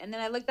scary. And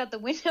then I looked out the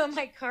window and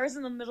my car's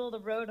in the middle of the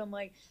road. I'm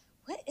like,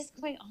 what is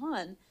going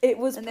on? It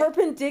was And then,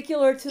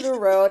 perpendicular to the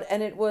road,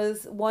 and it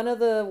was one of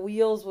the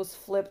wheels was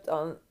flipped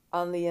on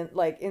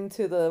the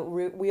into the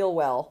wheel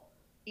well.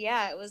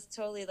 yeah, it was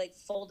totally like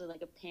folded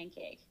like a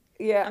pancake.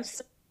 Yeah.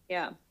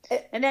 Yeah.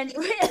 It- And then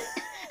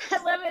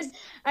I love it.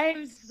 I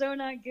am so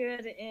not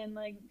good in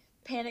like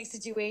panic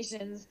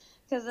situations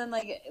because then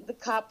like the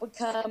cop would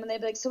come and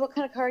they'd be like, so what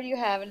kind of car do you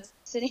have? And it's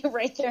sitting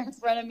right there in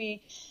front of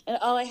me. And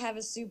all I have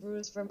is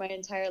Subarus for my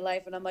entire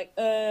life. And I'm like,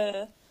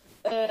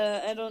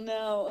 I don't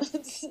know.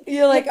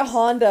 You're like a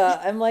Honda.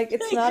 I'm like,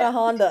 it's not a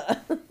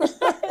Honda.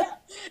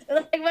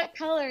 Like what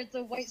color? It's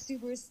a white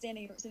Subaru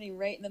sitting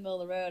right in the middle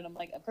of the road. I'm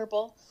like, a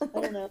purple? I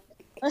don't know.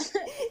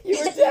 You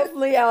were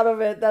definitely out of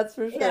it, that's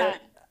for sure. Yeah.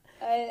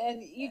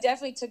 And you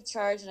definitely took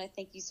charge, and I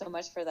thank you so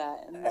much for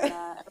that.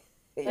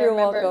 And You're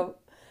welcome.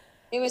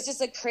 It was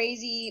just a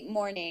crazy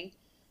morning,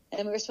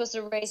 and we were supposed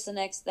to race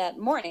that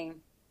morning.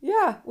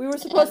 Yeah, we were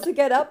supposed to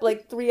get up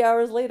like 3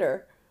 hours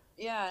later.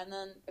 Yeah, and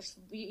then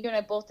you and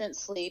I both didn't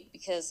sleep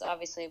because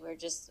obviously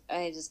I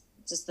had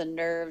just the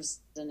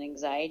nerves and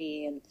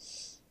anxiety, and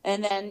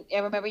And then I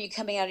remember you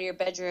coming out of your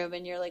bedroom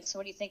and you're like, so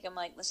what do you think? I'm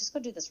like, let's just go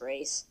do this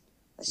race.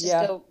 Let's just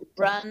Yeah. go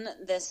run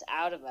this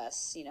out of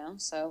us, you know?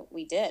 So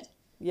we did.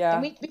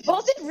 And Yeah. we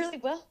both did really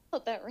well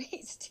at that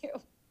race,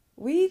 too.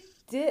 We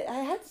did. I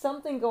had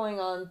something going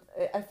on.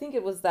 I think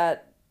it was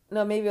that.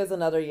 No, maybe it was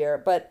another year.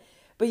 But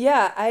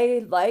yeah,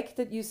 I like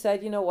that you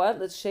said, you know what?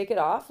 Let's shake it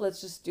off.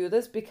 Let's just do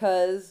this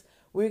because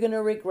we're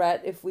gonna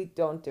regret if we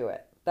don't do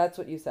it. That's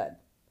what you said.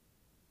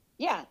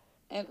 Yeah.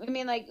 I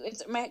mean, like,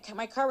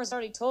 my car was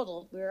already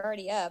totaled. We were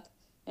already up.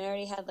 And I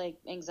already had, like,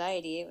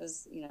 anxiety. It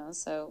was, you know,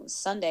 so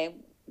Sunday,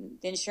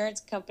 the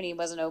insurance company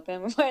wasn't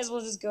open. We might as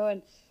well just go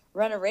and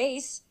run a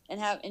race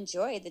and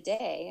enjoy the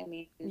day. I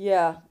mean,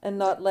 Yeah, and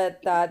not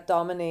let that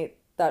dominate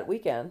that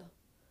weekend.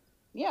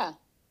 yeah.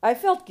 I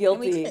felt And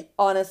we did. guilty,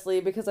 honestly,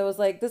 because I was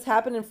like, this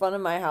happened in front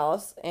of my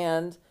house,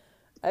 and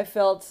I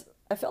felt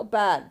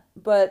bad.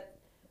 But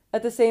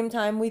at the same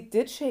time, we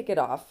did shake it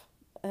off,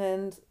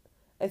 and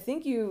I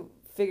think you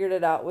figured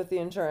it out with the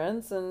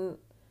insurance, and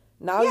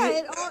now Yeah, you.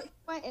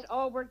 it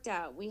all worked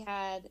out. We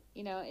had,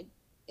 you know,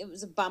 it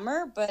was a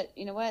bummer, but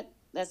you know what?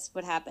 That's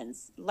what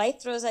happens.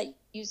 Life throws at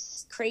you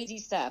crazy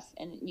stuff,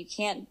 and you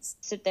can't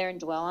sit there and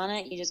dwell on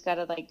it. You just got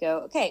to like go,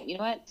 okay, you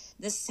know what?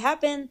 This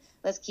happened.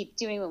 Let's keep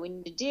doing what we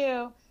need to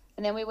do.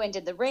 And then we went and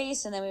did the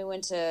race, and then we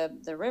went to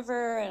the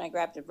river, and I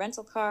grabbed a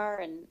rental car,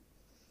 and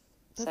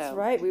That's so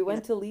right. We yeah,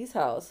 went to Lee's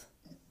house.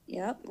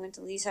 yep. Went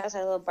to Lee's house,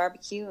 had a little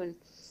barbecue, and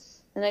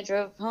then I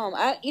drove home.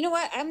 You know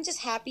what? I'm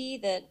just happy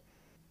that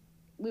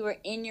we were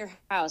in your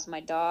house. My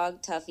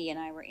dog Tuffy and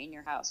I were in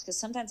your house because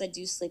sometimes I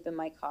do sleep in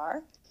my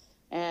car,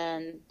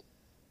 and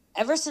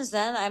ever since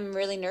then I'm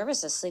really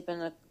nervous to sleep in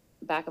the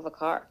back of a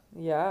car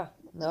Yeah.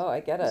 No, I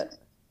get it.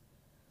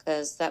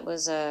 because that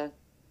was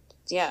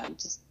yeah,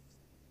 just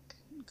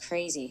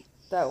crazy.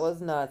 That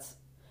was nuts.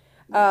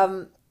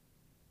 Um,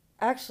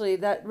 Actually,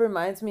 that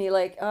reminds me,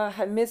 like,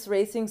 I miss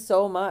racing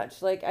so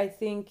much. Like, I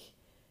think,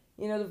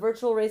 the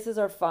virtual races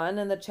are fun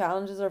and the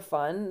challenges are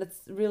fun.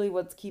 That's really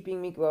what's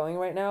keeping me going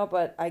right now,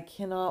 but I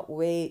cannot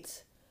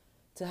wait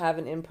to have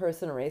an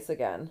in-person race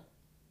again.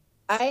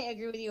 I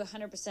agree with you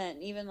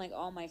 100%. Even like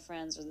all my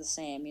friends were the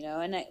same, you know.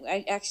 And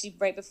I actually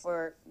right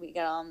before we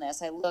got on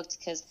this, I looked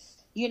because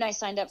you and I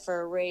signed up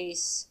for a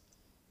race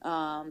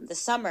the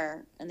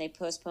summer, and they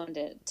postponed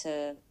it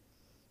to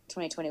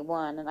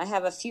 2021. And I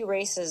have a few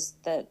races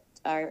that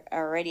I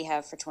already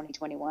have for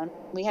 2021.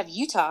 We have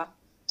Utah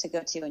to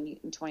go to in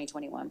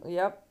 2021.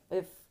 Yep,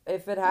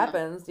 if it Yeah,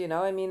 happens,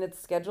 I mean,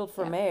 it's scheduled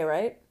for yeah, May,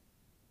 right?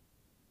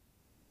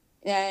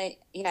 yeah,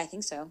 yeah. I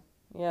think so.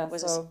 Yeah,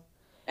 Was it? so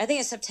I think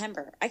it's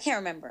September. I can't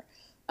remember.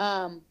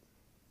 Um,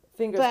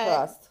 fingers but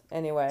crossed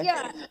anyway.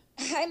 yeah,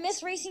 I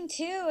miss racing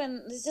too,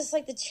 and it's just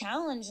like the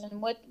challenge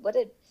and what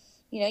it,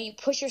 you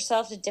push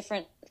yourself to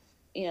different,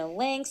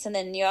 lengths, and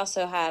then you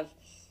also have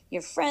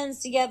your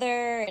friends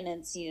together, and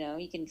it's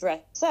you can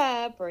dress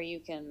up or you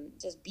can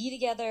just be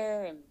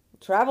together, and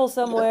Travel yeah,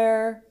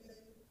 somewhere.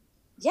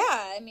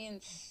 yeah. I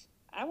mean,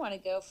 I want to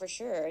go for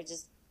sure. I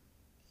just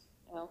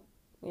you know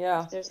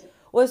Yeah. if there's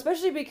Well,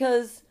 especially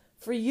because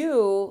for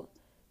you,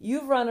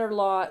 you've run a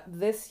lot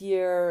this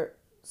year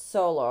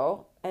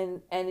solo,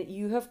 and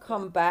you have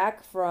come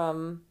back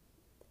from,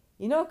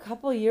 a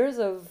couple years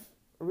of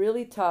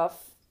really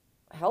tough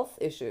health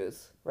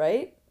issues,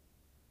 right?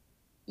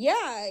 yeah,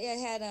 I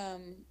had a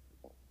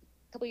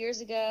couple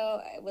years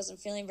ago I wasn't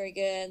feeling very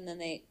good, and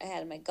then I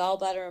had my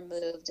gallbladder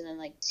removed, and then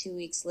like 2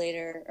 weeks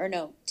later, or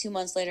no, 2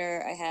 months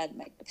later, I had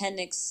my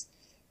appendix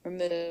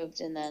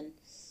removed, and then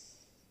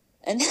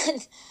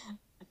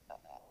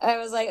I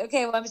was like,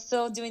 okay, well, I'm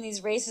still doing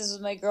these races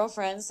with my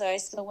girlfriend, so I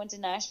still went to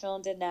Nashville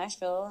and did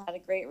Nashville, had a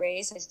great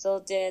race. I still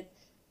did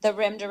the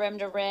rim to rim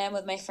to rim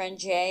with my friend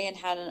Jay and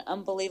had an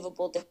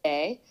unbelievable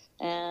day.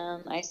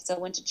 And I still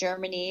went to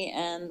Germany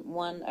and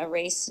won a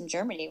race in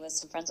Germany with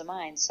some friends of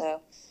mine.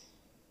 So,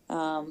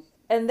 um,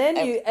 And then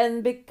I,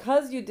 and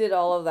because you did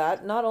all of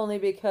that, not only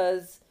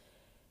because,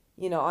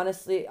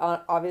 honestly,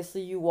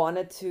 obviously you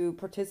wanted to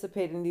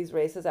participate in these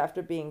races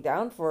after being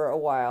down for a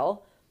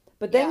while,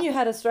 but then yeah, you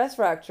had a stress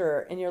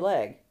fracture in your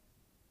leg.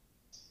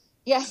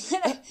 yeah.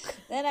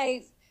 Then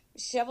I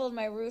shoveled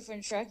my roof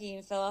in Truckee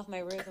and fell off my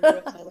roof and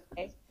broke my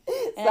leg.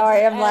 And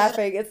Sorry, I'm I had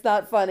laughing. It's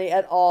not funny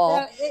at So all.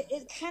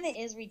 it kind of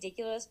is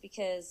ridiculous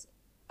because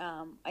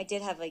I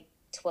did have like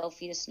 12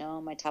 feet of snow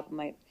on my top of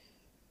my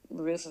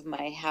roof of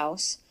my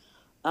house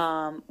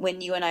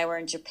when you and I were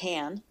in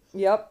Japan.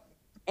 Yep.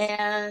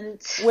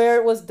 And Where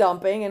it was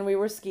dumping and we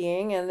were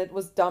skiing and it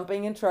was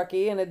dumping in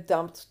Truckee and it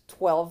dumped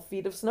 12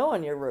 feet of snow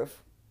on your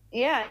roof.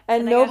 yeah,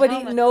 And and I got nobody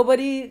home.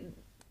 nobody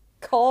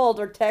called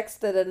or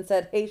texted and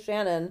said, "Hey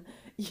Shannon,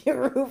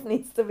 your roof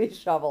needs to be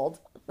shoveled."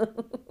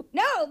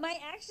 No, my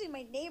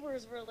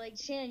neighbors were like,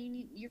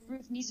 Shannon, your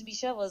roof needs to be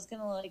shoveled. It's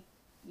gonna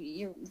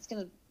it's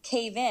gonna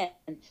cave in.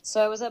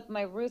 So I was up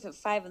my roof at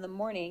 5 in the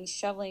morning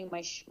shoveling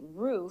my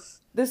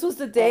roof. This was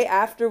the And day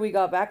after we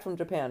got back from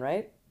Japan,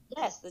 right?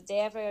 yes, the day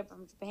after I got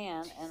from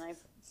Japan, and I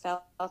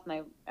fell off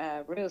my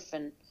roof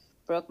and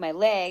broke my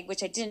leg,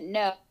 which I didn't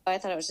know. I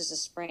thought it was just a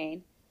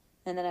sprain,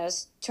 and then I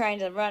was trying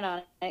to run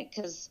on it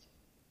because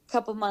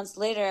couple months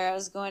later, I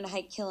was going to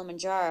hike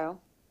Kilimanjaro.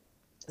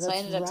 So I That's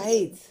ended up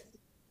right.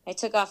 I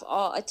took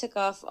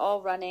off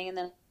all running, and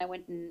then I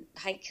went and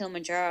hiked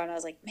Kilimanjaro, and I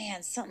was like,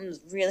 man, something's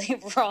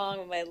really wrong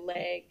with my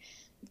leg.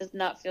 It does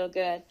not feel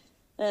good.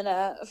 And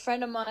a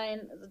friend of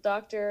mine, the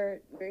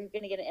doctor, we were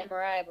going to get an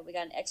MRI, but we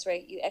got an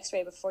X-ray. You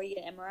X-ray before you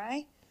get an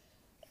MRI,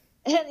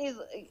 and he's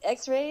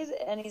X-rays,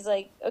 and he's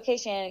like, okay,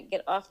 Shannon,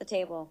 get off the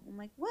table. I'm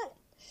like, what?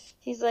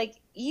 He's like,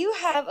 you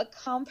have a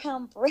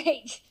compound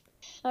break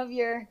of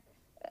your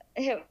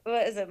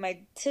what is it? My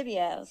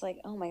tibia. I was like,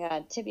 oh my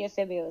god, tibia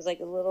fibia was like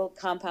a little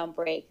compound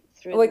break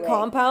through the Wait, leg.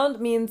 compound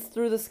means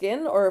through the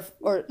skin No,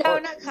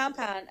 not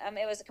compound.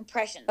 It was a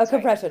compression. a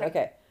Sorry, compression.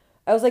 Okay.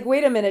 I was like,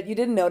 wait a minute, you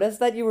didn't notice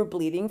that you were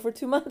bleeding for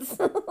 2 months?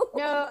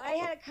 No, I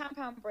had a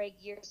compound break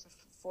years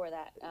before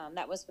that.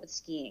 That was with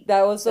skiing.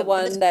 That was the So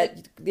one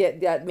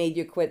that made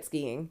you quit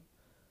skiing.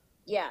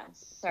 yeah,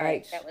 sorry,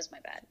 Right. that was my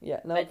bad. Yeah,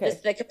 no, But okay.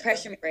 the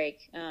compression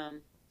break.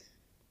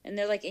 And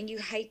they're like, and you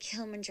hike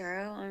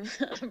Kilimanjaro on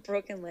a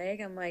broken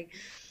leg? I'm like,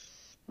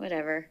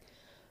 whatever.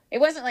 It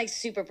wasn't like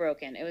super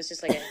broken. It was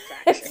just like a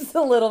fracture. It's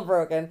a little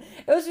broken.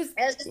 It was just,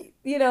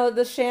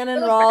 the Shannon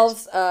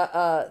Rahlves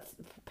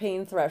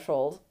pain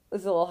threshold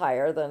is a little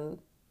higher than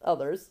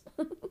others.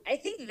 I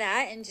think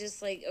that, and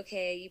just like,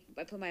 okay,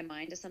 I put my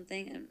mind to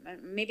something,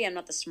 and maybe I'm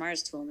not the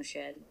smartest tool in the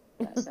shed,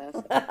 that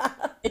stuff.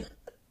 It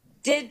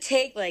did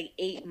take like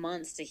 8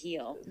 months to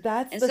heal.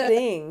 That's the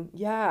thing.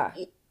 Yeah.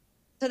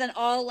 So then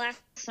all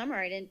last summer,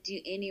 I didn't do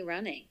any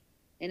running,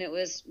 and it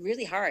was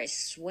really hard. I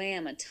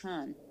swam a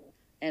ton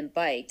and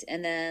biked.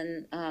 And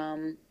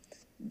then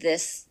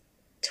this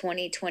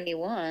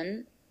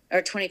 2021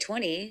 or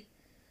 2020,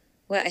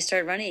 well, I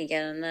started running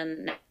again, and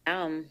then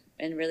now I'm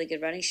in really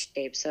good running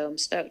shape. So I'm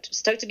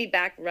stoked to be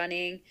back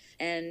running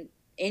and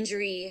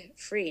injury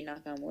free,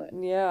 knock on wood.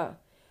 Yeah.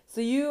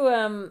 So you,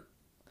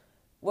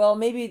 well,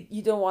 maybe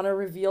you don't want to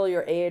reveal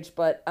your age,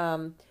 but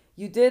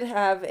you did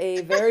have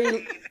a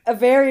very,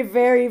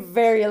 very,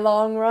 very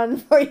long run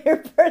for your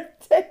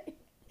birthday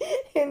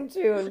in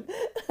June.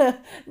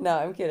 No,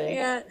 I'm kidding.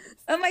 Yeah.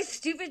 My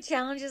stupid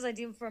challenges I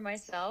do for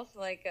myself,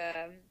 like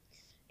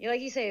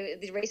you say,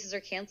 the races are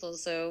canceled.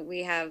 So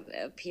we have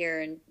up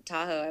here in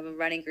Tahoe, I have a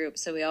running group.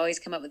 So we always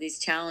come up with these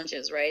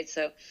challenges, right?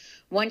 So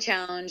one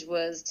challenge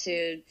was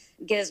to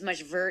get as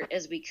much vert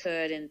as we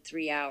could in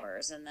 3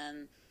 hours. And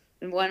then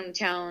one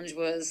challenge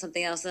was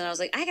something else. And I was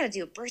like, I got to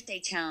do a birthday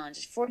challenge.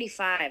 It's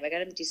 45. I got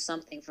to do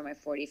something for my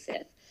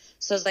 45th.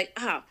 So I was like,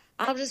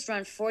 I'll just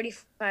run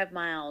 45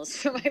 miles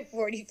for my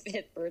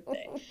 45th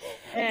birthday.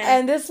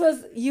 And this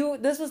was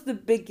the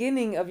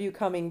beginning of you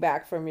coming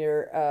back from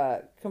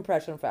your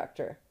compression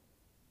fracture.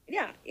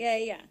 Yeah.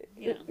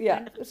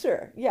 Yeah,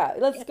 sure. Yeah,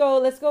 let's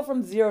go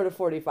from 0 to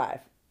 45.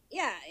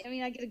 Yeah, I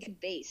mean, I get a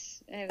good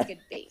base. I have a good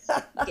base.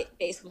 Get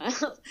base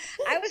miles.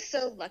 I was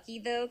so lucky,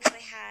 though, because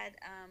I had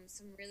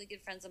some really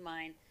good friends of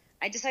mine.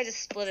 I decided to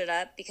split it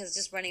up because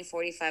just running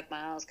 45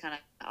 miles kind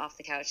of off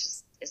the couch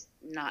is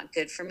not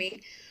good for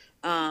me.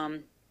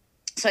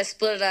 So I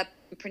split it up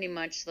pretty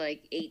much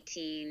like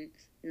 18,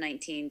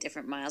 19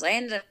 different miles. I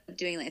ended up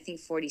doing, I think,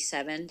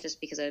 47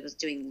 just because I was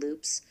doing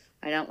loops.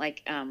 I don't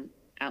like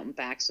out and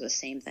backs are the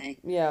same thing.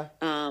 Yeah.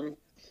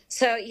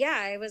 So, yeah,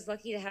 I was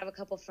lucky to have a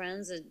couple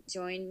friends that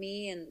joined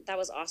me, and that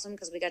was awesome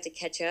because we got to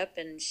catch up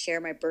and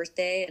share my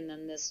birthday and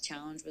then this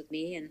challenge with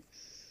me. And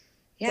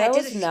yeah, that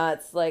was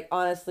nuts. Like,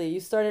 honestly, you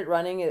started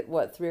running at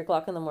what, 3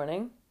 o'clock in the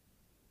morning?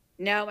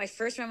 No, my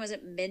first run was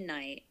at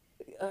midnight.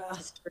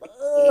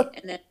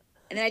 And then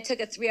I took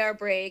a 3-hour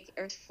break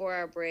or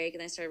 4-hour break,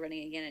 and I started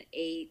running again at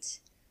 8.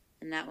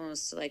 And that one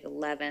was to like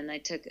 11. I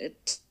took a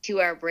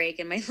 2-hour break,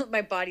 and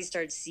my body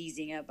started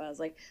seizing up. I was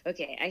like,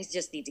 okay, I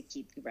just need to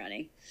keep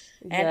running.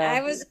 And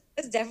I was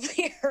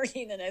definitely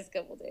hurting the next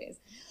couple of days.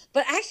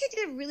 But I actually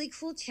did a really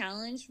cool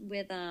challenge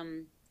with,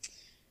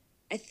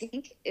 I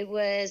think it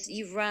was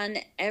it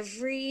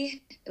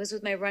was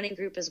with my running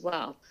group as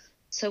well.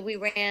 So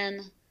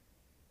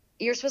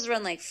you're supposed to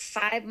run like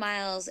 5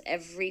 miles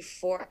every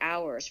 4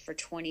 hours for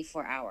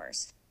 24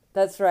 hours.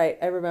 That's right.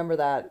 I remember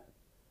that.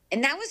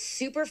 And that was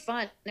super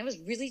fun. It was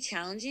really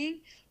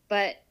challenging,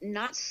 but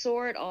not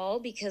sore at all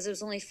because it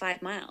was only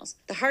 5 miles.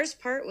 The hardest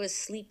part was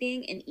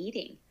sleeping and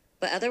eating.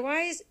 But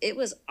otherwise, it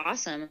was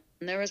awesome.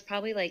 And there was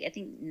probably I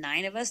think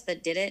 9 of us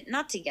that did it.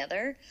 Not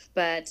together,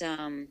 but,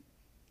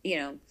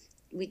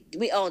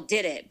 we all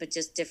did it, but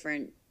just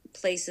different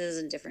places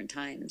and different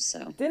times.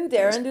 So didn't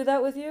Darren do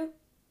that with you?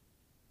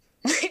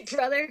 My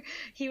brother,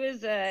 he was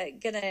going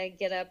to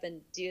get up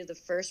and do the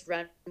first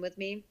run with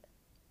me.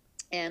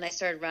 And I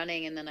started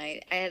running, and then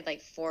I had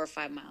like 4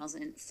 miles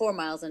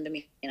into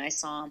me, and I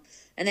saw him.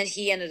 And then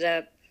he ended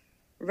up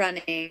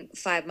running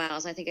 5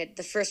 miles. I think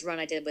the first run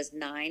I did was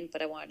 9,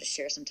 but I wanted to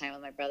share some time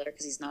with my brother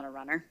because he's not a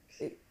runner.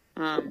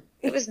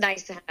 It was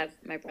nice to have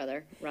my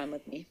brother run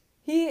with me.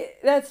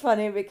 That's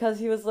funny because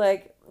he was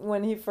like,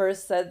 when he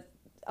first said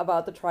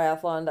about the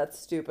triathlon, that's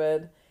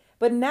stupid.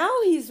 But now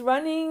he's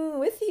running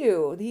with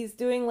you. He's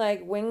doing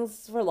like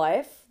Wings for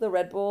Life, the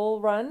Red Bull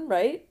run,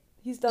 right?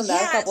 He's done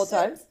that a couple of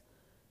times.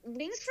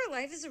 Wings for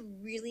Life is a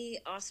really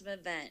awesome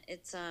event.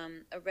 It's a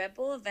Red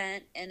Bull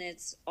event, and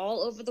it's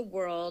all over the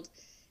world.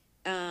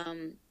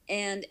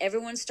 And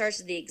everyone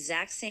starts at the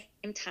exact same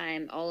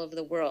time all over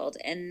the world.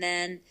 And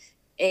then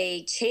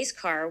a chase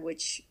car,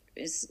 which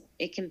is,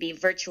 it can be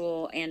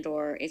virtual and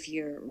or if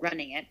you're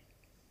running it,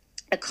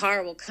 a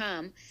car will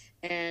come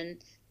and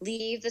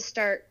leave the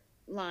start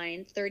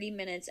line 30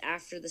 minutes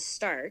after the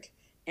start.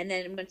 And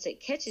then once it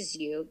catches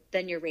you,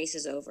 then your race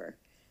is over.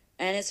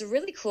 And it's a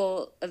really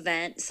cool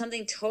event,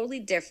 something totally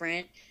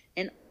different.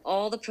 And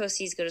all the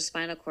proceeds go to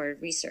spinal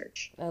cord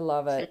research. I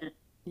love it.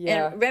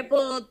 And Red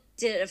Bull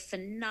did a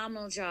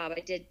phenomenal job. I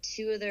did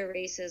 2 of their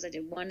races. I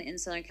did one in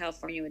Southern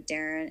California with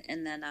Darren,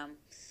 and then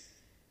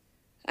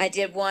I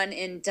did one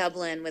in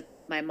Dublin with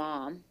my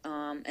mom.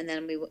 And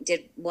then we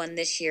did one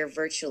this year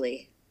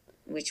virtually,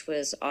 which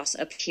was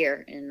awesome up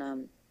here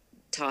in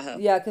Tahoe.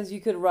 Yeah, because you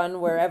could run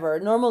wherever.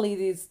 Normally,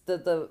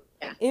 the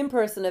Yeah.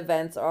 in-person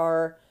events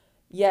are,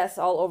 yes,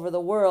 all over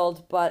the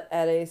world, but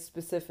at a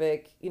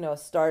specific,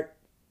 start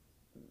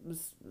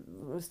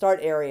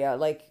area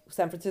like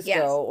San Francisco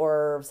Yes.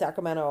 or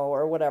Sacramento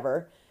or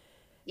whatever.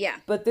 Yeah.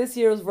 But this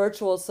year was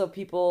virtual, so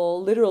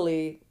people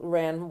literally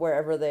ran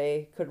wherever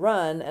they could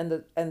run, and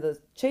the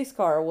chase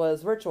car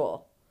was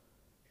virtual.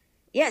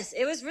 Yes,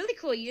 it was really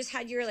cool. You just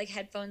had your like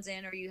headphones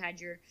in, or you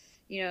had your,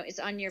 it's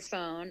on your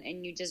phone,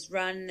 and you just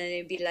run, and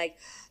it'd be like,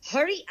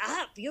 "Hurry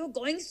up! You're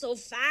going so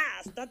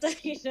fast."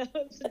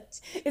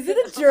 Is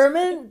it a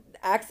German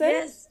accent?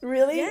 Yes.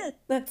 Really? Yes.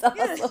 That's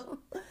Yes. awesome.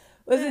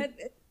 Was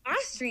it?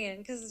 Austrian,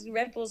 because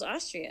Red Bull's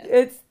Austrian.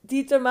 It's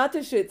Dieter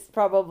Mateschitz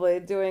probably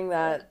doing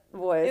that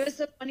voice. It was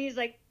so funny. He's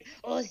like,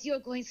 "Oh, you're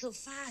going so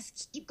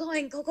fast. Keep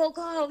going. Go, go,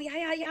 go. Yeah,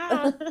 yeah,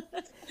 yeah."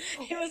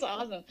 It was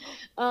awesome.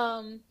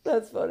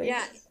 That's funny.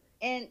 Yeah.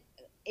 And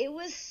it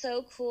was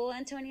so cool,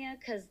 Antonia,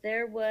 because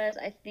there was,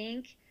 I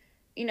think,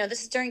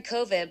 this is during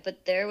COVID,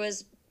 but there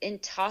was in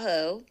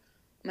Tahoe,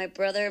 my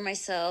brother,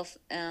 myself,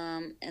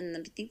 and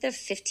I think there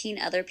 15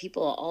 other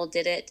people all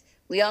did it.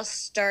 We all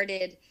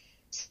started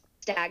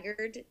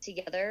staggered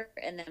together,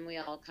 and then we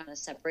all kind of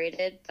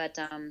separated. But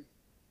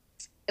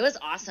it was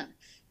awesome.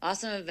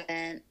 Awesome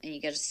event, and you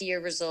get to see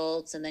your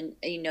results, and then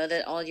you know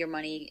that all your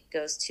money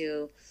goes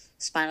to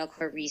spinal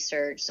cord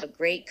research. So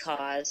great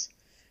cause.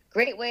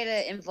 Great way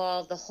to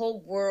involve the whole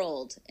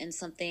world in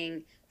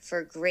something for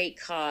a great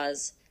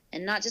cause,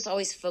 and not just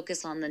always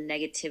focus on the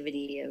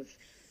negativity of,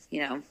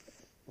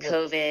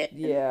 COVID.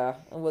 Yeah,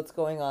 and what's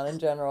going on in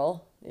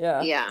general.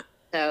 Yeah. Yeah.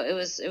 So it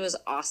was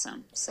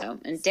awesome. So,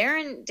 and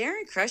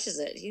Darren crushes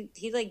it.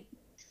 He like,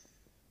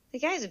 the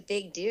guy's a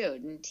big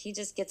dude, and he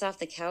just gets off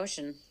the couch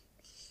and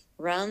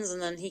runs,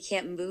 and then he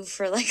can't move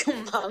for like a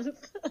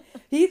month.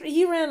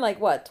 He ran like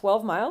what,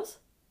 12 miles?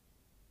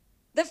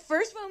 The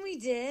first one we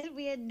did,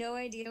 we had no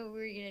idea what we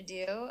were going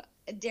to do.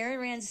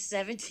 Darren ran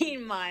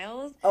 17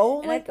 miles.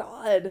 Oh my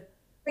God.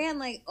 Ran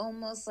like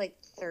almost like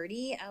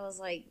 30. I was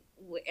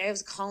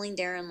calling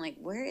Darren like,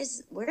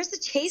 where's the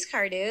chase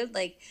car, dude?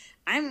 Like,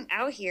 I'm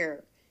out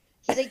here.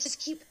 He's like,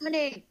 just keep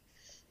running.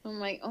 I'm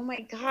like, oh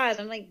my God,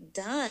 I'm like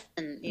done.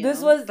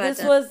 This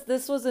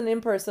was an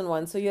in-person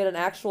one, so you had an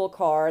actual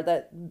car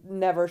that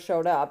never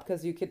showed up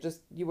because you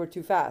were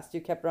too fast.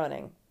 You kept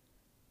running.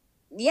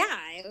 Yeah,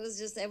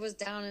 it was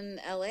down in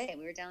LA.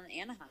 We were down in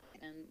Anaheim,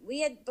 and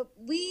we had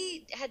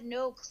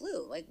no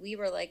clue. Like, we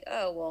were like,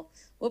 oh, well,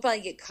 we'll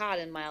probably get caught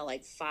in mile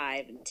like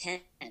 5 and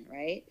 10,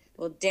 right?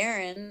 Well,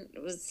 Darren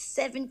was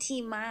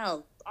 17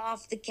 miles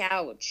off the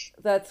couch.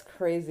 That's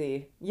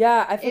crazy.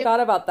 Yeah, I forgot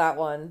about that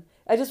one.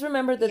 I just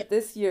remembered that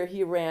this year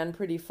he ran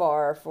pretty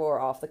far for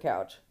off the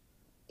couch.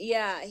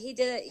 Yeah, he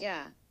did it.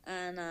 Yeah,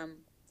 and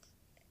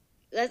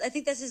I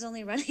think that's his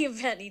only running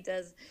event he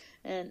does,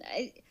 and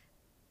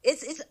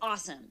it's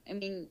awesome. I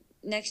mean,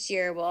 next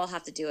year we'll all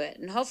have to do it,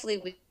 and hopefully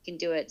we can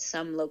do it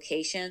some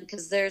location,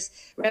 because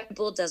Red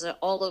Bull does it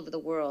all over the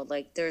world.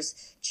 Like,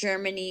 there's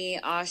Germany,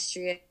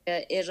 Austria,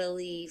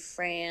 Italy,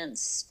 France,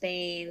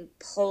 Spain,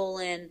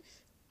 Poland,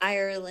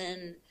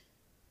 Ireland.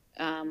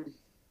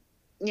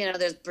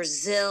 There's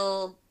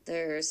Brazil.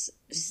 There's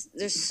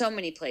so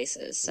many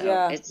places. So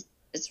yeah.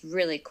 It's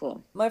really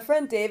cool. My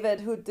friend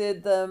David, who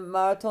did the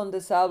Marathon des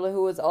Sables,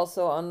 who was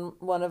also on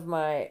one of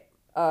my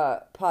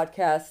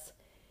podcasts,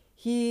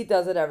 he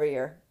does it every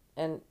year,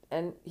 and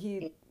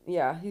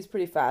he's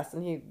pretty fast,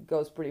 and he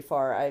goes pretty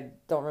far. I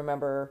don't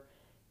remember.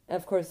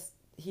 Of course,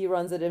 he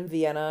runs it in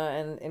Vienna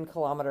and in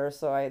kilometers,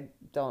 so I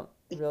don't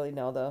really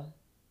know the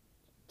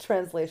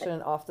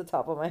translation off the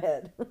top of my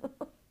head.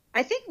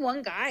 I think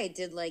one guy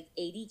did like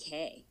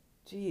 80K.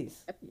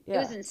 Jeez. Yeah. It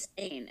was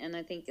insane, and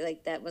I think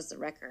like that was the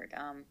record.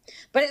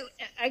 But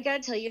I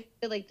gotta tell you,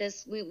 like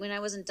this, when I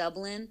was in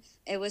Dublin,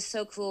 it was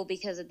so cool,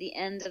 because at the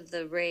end of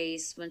the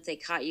race, once they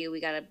caught you, we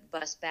got a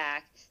bus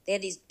back. They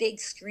had these big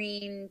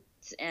screens,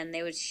 and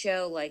they would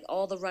show like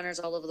all the runners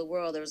all over the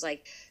world. There was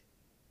like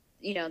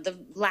the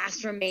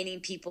last remaining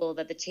people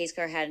that the chase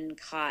car hadn't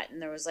caught,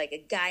 and there was like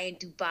a guy in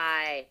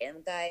Dubai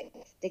and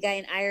the guy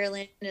in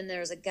Ireland, and there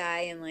was a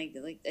guy in like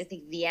I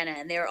think Vienna,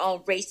 and they were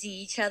all racing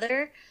each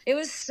other. It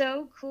was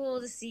so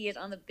cool to see it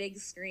on the big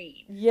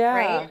screen, Yeah.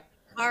 right?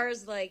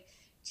 Cars like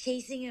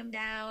chasing him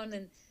down,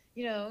 and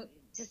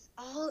just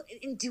all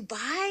in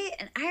Dubai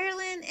and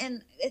Ireland,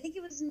 and I think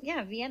it was in,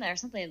 Vienna or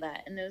something like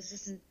that, and it was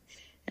just.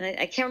 And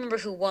I can't remember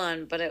who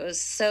won, but it was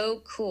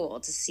so cool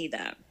to see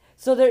that.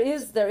 So there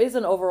is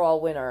an overall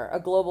winner, a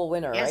global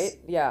winner, Yes. right?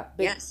 Yeah,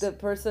 Yes. the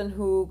person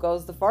who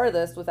goes the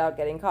farthest without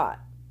getting caught.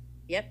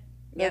 Yep.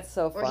 That's Yep.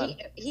 so Or fun.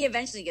 he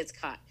eventually gets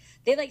caught.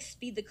 They like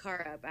speed the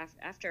car up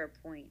after a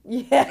point.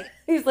 Yeah, Like,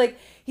 he's like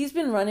he's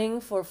been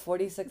running for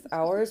 46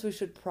 hours. We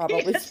should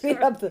probably yes, speed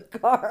up the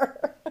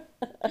car.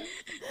 I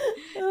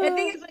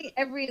think it's like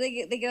every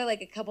they go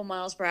like a couple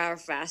miles per hour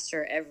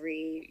faster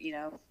every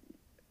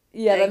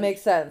Yeah, that like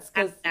makes sense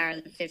half because an hour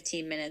and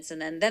 15 minutes, and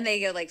then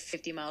they go like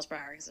 50 miles per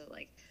hour. So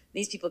like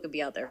these people could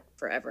be out there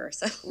forever.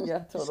 So, yeah,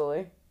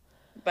 totally.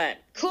 but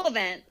cool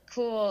event,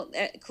 cool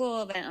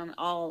event on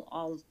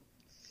all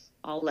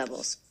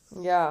levels.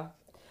 Yeah.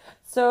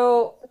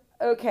 So,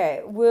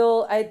 okay,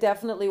 will I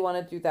definitely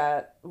want to do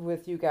that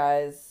with you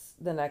guys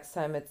the next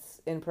time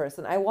it's in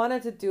person. I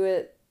wanted to do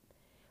it.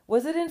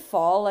 Was it in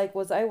fall? Like,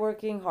 was I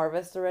working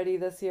harvest already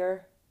this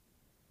year?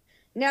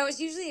 No, it's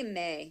usually in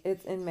May.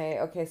 It's in May.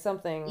 Okay,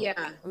 something.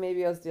 Yeah.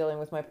 Maybe I was dealing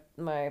with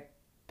my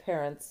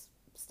parents'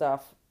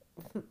 stuff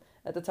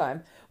at the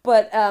time.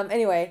 But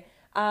anyway,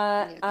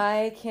 Yeah.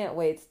 I can't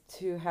wait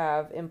to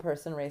have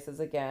in-person races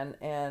again,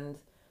 and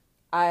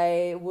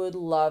I would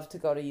love to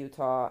go to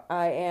Utah.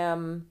 I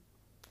am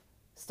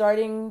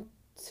starting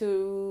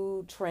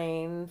to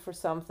train for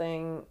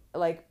something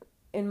like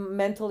in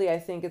mentally. I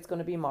think it's going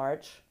to be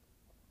March.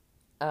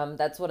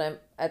 That's what I'm,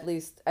 at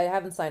least I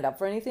haven't signed up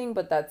for anything,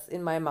 but that's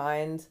in my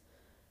mind.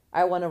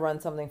 I want to run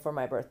something for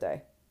my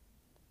birthday,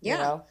 you Yeah.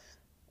 know?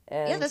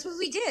 Yeah, And that's what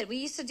we did. We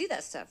used to do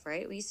that stuff,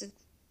 right? We used to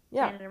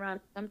yeah, plan it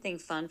around something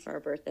fun for our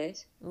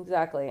birthdays.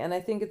 exactly. And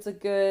I think it's a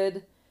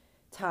good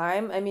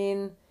time. I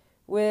mean,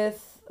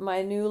 with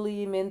my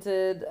newly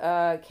minted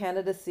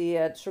candidacy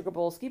at Sugar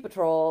Bowl Ski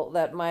Patrol,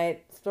 that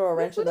might throw a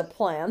wrench in the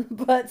plan,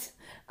 but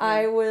Yeah.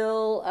 I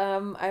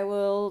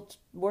will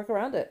work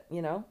around it,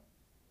 you know?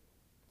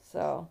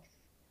 So,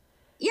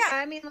 Yeah,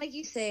 I mean, like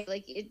you say,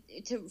 like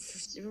to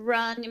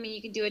run. I mean,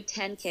 you can do a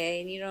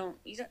 10K, and you don't.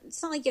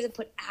 It's not like you have to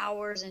put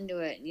hours into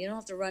it, and you don't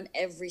have to run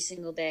every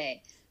single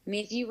day. I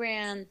mean, if you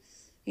ran,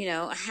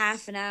 a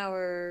half an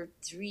hour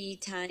 3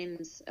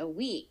 times a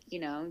week,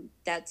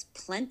 that's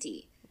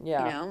plenty.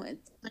 yeah,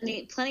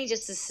 It's plenty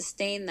just to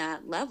sustain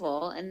that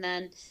level, and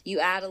then you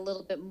add a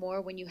little bit more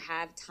when you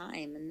have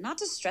time, and not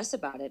to stress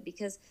about it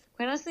because,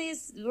 quite honestly,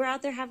 we're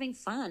out there having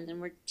fun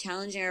and we're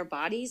challenging our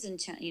bodies and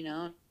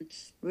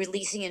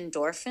releasing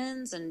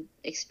endorphins and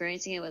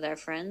experiencing it with our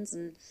friends,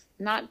 and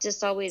not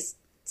just always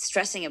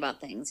stressing about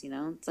things.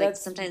 It's like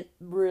that's sometimes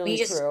when really you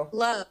just true.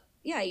 flow.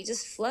 Yeah, you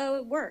just flow,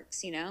 it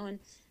works. And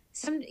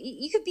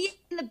you could be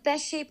in the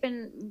best shape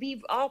and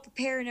be all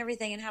prepared and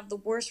everything and have the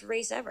worst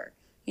race ever,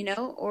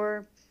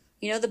 or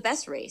the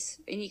best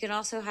race. And you can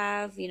also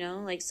have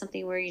like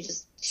something where you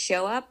just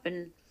show up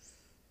and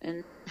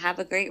have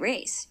a great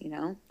race.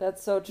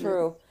 That's so Mm.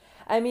 true.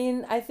 I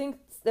mean, I think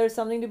there's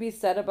something to be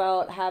said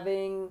about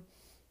having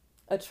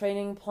a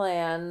training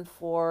plan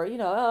for,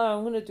 oh,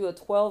 I'm going to do a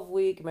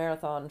 12-week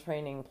marathon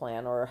training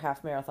plan or a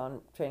half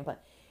marathon training plan.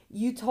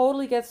 You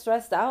totally get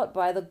stressed out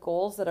by the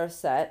goals that are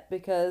set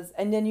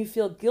and then you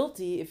feel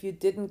guilty if you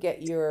didn't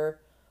get your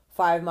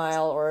 5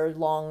 mile or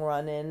long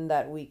run in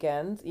that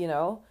weekend.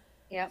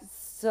 Yeah.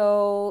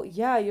 So,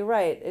 yeah, you're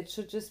right. It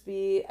should just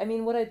be, I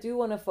mean, what I do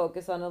want to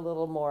focus on a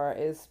little more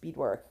is speed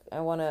work.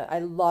 I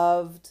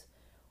loved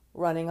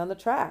running on the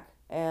track.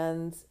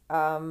 And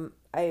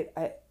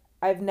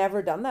I've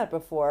never done that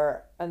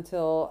before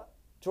until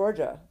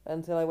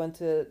I went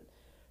to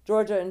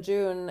Georgia in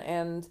June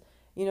and,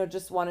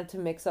 just wanted to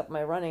mix up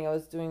my running. I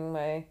was doing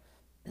my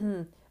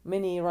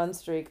mini run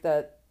streak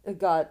that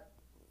got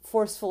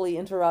forcefully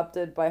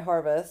interrupted by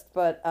harvest.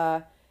 But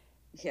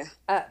Yeah.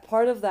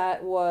 part of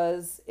that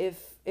was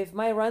if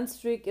my run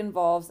streak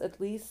involves at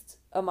least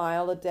a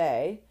mile a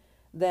day,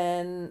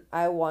 then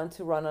I want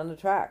to run on the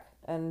track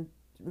and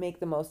make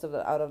the most of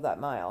it out of that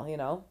mile.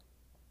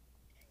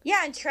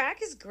 Yeah, and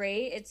track is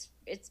great.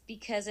 It's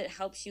because it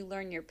helps you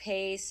learn your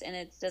pace, and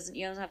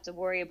you don't have to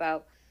worry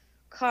about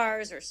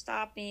cars or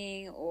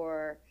stopping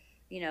or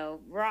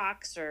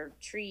rocks or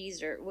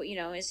trees or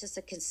it's just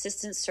a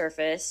consistent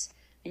surface,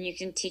 and you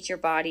can teach your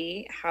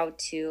body how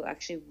to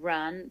actually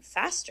run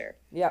faster.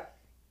 Yeah.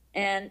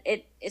 And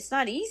it's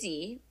not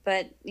easy,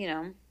 but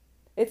It's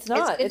it's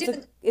not. good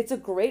to. It's a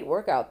great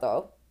workout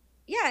though.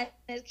 Yeah,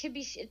 it could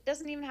be. It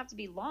doesn't even have to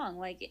be long.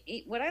 Like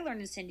what I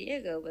learned in San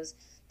Diego was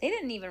they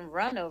didn't even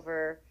run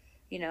over,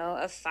 a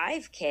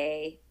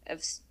 5K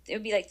it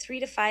would be like 3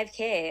 to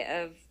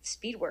 5K of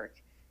speed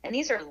work, and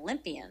these are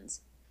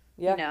Olympians,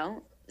 Yeah.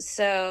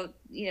 So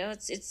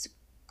it's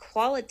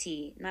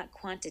quality, not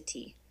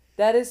quantity.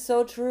 That is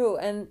so true.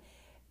 And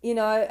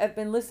I've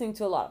been listening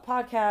to a lot of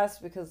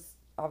podcasts because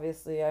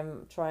obviously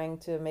I'm trying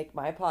to make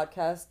my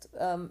podcast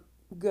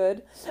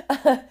good.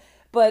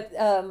 But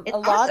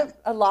It's awesome.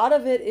 a lot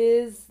of it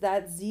is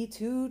that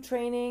Z2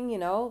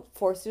 training,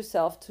 force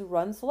yourself to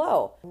run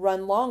slow,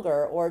 run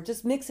longer, or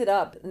just mix it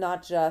up,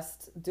 not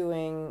just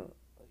doing,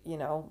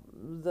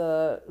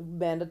 the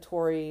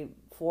mandatory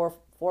four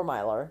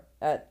miler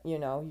at,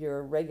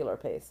 your regular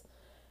pace.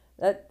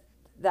 That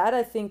that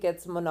I think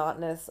gets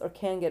monotonous or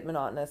can get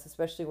monotonous,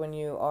 especially when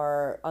you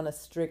are on a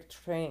strict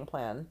training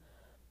plan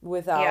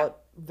Yeah.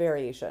 without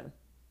variation.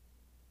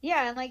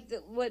 Yeah, and like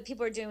what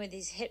people are doing with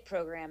these HIT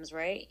programs,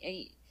 right?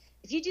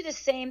 If you do the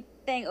same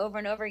thing over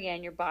and over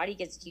again, your body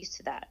gets used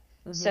to that.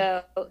 Hmm.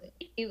 So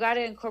you got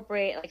to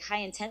incorporate like high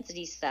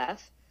intensity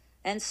stuff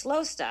and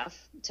slow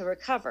stuff to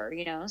recover,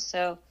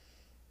 So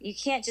you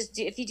can't just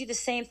do, if you do the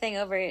same thing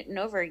over and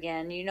over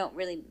again, you don't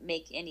really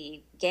make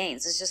any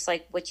gains. It's just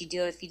like what you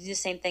do if you do the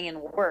same thing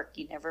in work,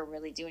 you never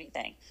really do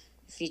anything.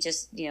 If you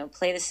just,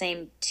 play the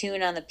same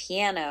tune on the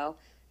piano,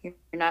 you're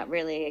not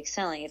really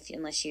excelling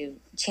unless you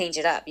change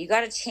it up. You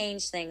got to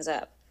change things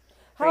up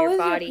for your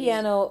body.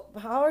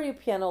 How are your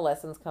piano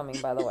lessons coming,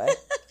 by the way?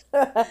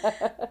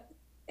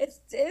 It's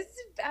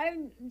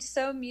I'm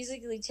so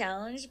musically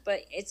challenged, but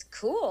it's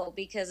cool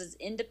because it's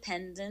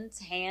independent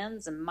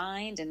hands and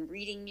mind and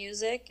reading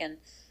music, and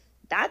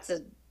that's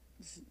a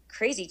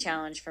crazy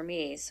challenge for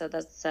me. So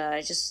that's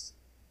just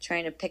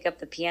trying to pick up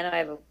the piano. I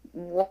have a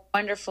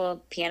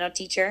wonderful piano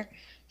teacher.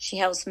 She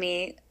helps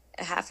me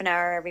a half an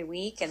hour every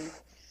week, and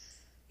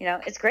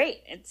it's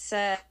great. It's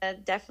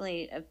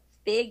definitely a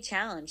big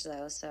challenge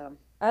though. So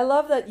I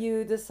love that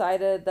you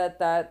decided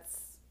that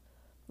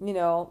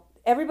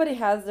everybody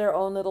has their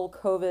own little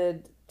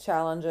COVID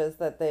challenges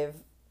that they've,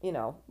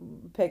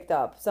 picked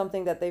up,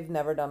 something that they've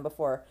never done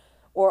before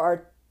or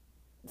are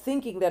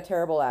thinking they're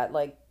terrible at,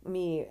 like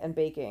me and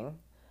baking.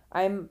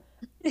 I'm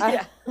I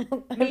yeah,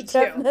 I'm me too.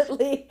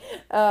 definitely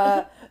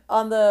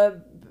on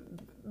the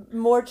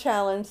more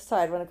challenged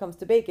side when it comes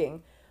to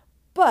baking.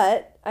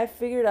 But I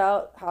figured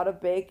out how to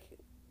bake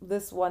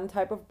this one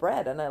type of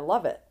bread and I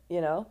love it.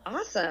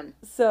 Awesome.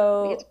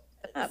 We get So to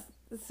put it up.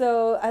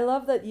 so I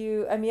love that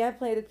I mean, I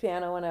played the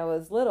piano when I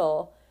was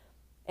little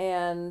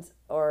and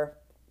or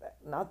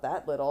not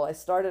that little. I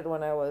started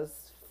when I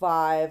was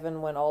 5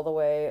 and went all the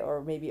way,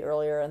 or maybe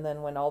earlier, and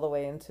then went all the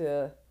way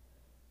into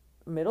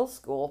middle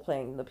school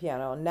playing the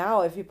piano.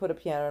 Now, if you put a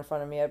piano in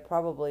front of me, I'd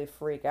probably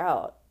freak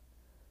out.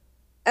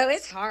 Oh,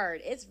 it's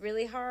hard. It's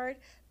really hard.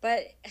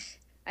 But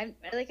I'm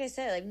like I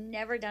said, I've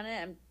never done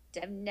it.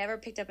 I've never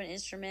picked up an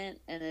instrument,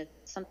 and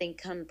it's something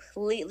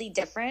completely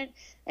different.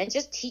 And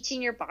just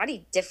teaching your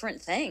body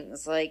different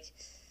things, like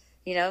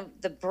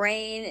the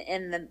brain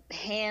and the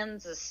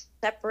hands is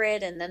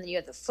separate, and then you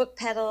have the foot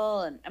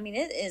pedal, and I mean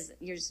it is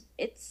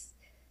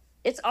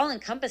it's all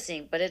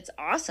encompassing, but it's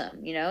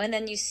awesome, And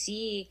then you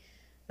see,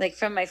 like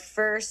from my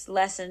first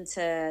lesson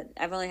to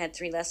I've only had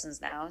 3 lessons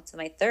now to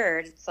my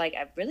third, it's like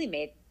I've really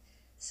made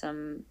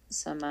some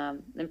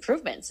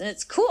improvements, and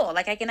it's cool.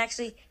 Like I can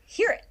actually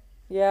hear it.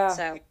 Yeah,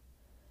 So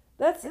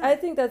I yeah,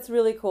 think that's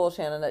really cool,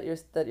 Shannon, that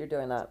you're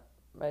doing that.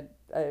 I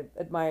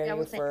admire yeah. you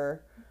Well, thank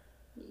for.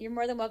 you're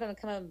more than welcome to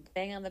come and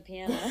bang on the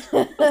piano.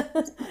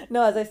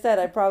 No, as I said,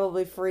 I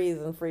probably freeze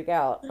and freak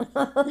out.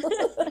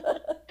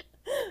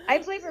 I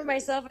play for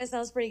myself. It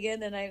sounds pretty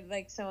good. Then I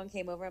like someone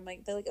came over.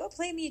 They're like, "Oh,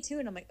 play me too,"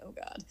 and I'm like, "Oh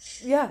God."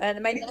 Yeah,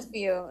 And my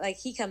nephew, like,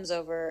 he comes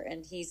over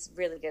and he's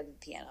really good at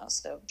the piano.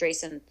 So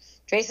Drayson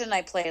and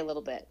I play a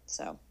little bit.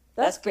 So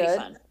that's that's pretty good.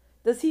 fun.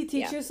 Does he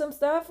teach Yeah. you some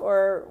stuff,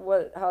 or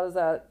what? How does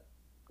that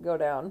go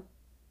down?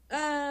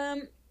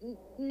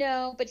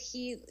 No, but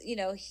he's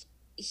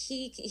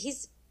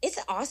it's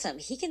awesome.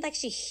 He can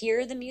actually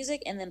hear the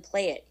music and then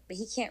play it, but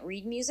he can't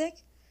read music,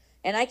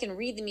 and I can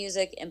read the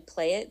music and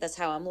play it. That's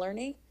how I'm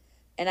learning,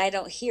 and I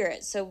don't hear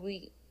it. So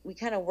we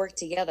kind of work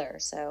together.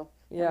 So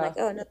I'm Yeah, like,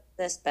 oh no,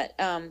 this, but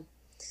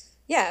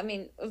yeah. I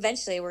mean,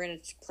 eventually we're gonna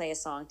play a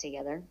song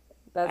together.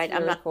 that's I'm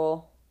really not.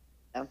 cool.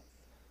 So,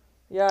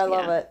 Yeah, I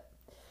love yeah, it.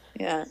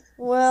 yeah. So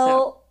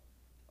Well,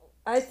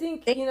 I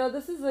think, thank,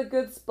 this is a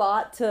good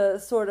spot to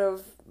sort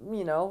of,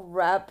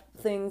 wrap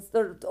things,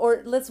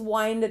 or let's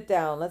wind it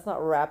down. Let's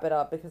not wrap it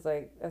up because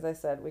as I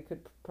said, we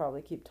could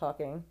probably keep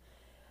talking.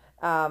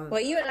 Um,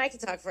 well, you and I could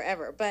talk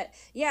forever, but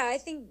yeah, I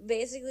think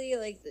basically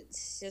like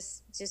it's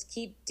just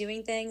keep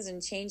doing things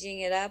and changing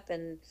it up,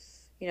 and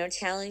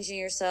challenging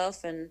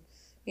yourself, and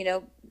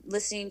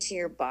listening to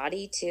your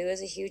body too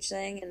is a huge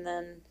thing, and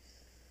then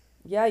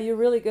yeah, you're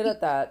really good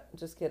at that.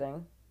 Just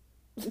kidding.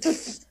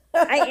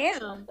 I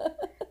am.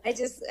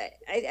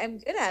 I'm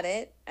good at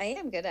it. I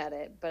am good at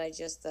it, but I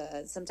just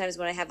sometimes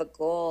when I have a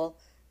goal,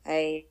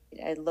 I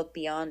look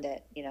beyond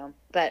it.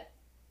 But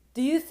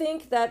Do you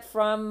think that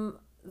from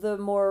the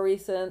more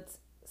recent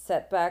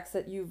setbacks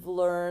that you've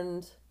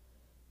learned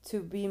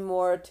to be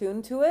more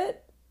attuned to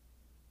it,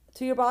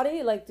 to your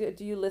body? Like, do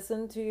you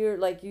listen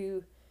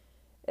to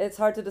it's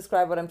hard to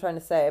describe what I'm trying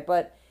to say,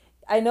 but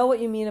I know what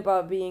you mean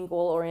about being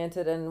goal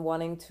oriented and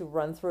wanting to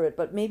run through it,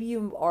 but maybe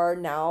you are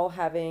now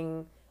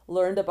having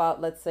learned about,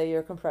 let's say,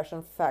 your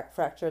compression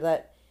fracture,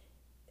 that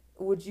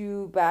would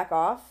you back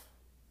off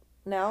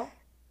now?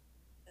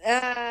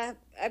 I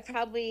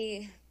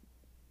probably,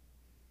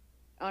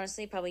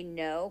 honestly, probably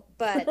no,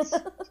 but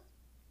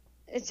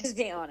it's just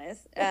being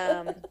honest.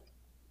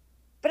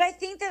 But I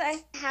think that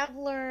I have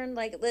learned,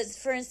 like,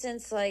 let's, for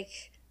instance, like,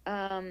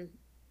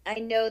 I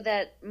know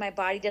that my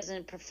body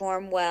doesn't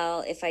perform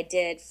well if I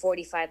did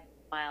 45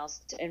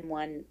 miles in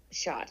one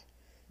shot.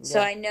 So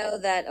Yeah. I know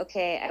that,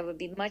 okay, I would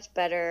be much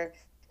better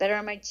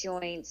on my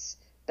joints,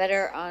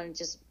 better on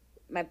just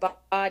my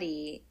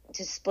body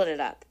to split it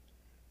up.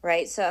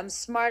 Right. So I'm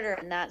smarter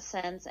in that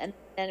sense. And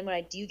then when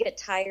I do get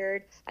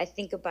tired, I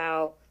think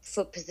about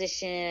foot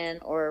position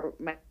or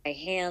my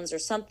hands or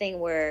something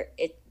where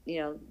it,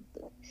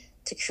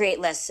 to create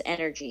less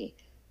energy,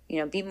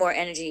 be more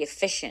energy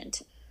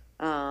efficient.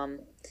 Um,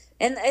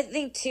 and I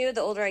think too,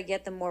 the older I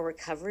get, the more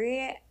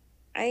recovery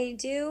I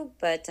do.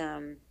 But,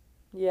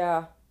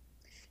 Yeah.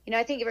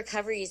 I think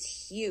recovery is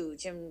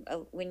huge. And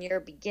when you're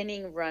a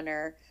beginning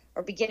runner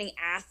or beginning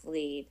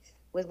athlete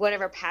with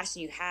whatever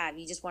passion you have,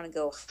 you just want to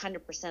go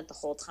 100% the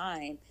whole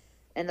time.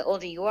 And the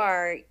older you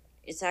are,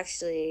 it's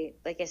actually,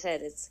 like I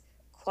said, it's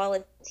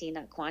quality,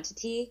 not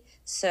quantity.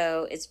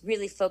 So it's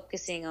really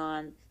focusing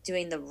on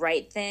doing the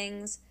right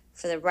things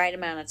for the right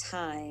amount of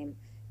time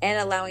and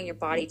allowing your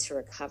body to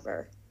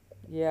recover.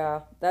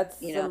 Yeah,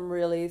 that's You know, some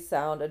really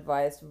sound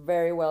advice.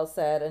 Very well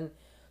said, and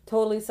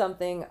totally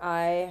something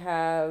I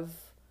have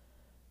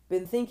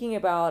been thinking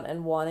about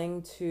and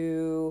wanting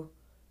to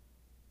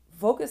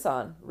focus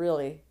on,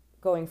 really,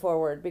 going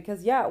forward.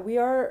 Because, yeah, we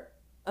are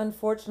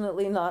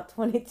unfortunately not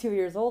 22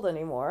 years old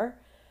anymore.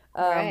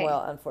 right.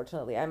 Well,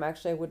 unfortunately, I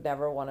would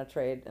never want to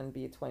trade and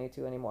be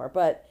 22 anymore.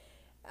 But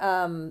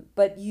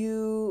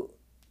you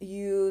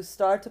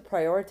start to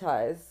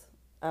prioritize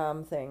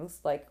things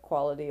like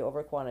quality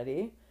over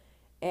quantity,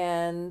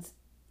 and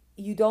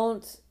you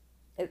don't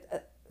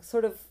it,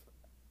 sort of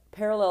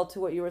parallel to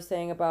what you were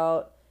saying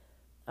about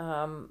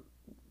um,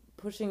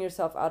 pushing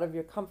yourself out of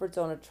your comfort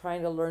zone or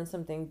trying to learn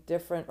something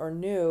different or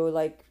new,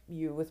 like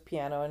you with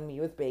piano and me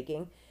with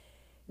baking.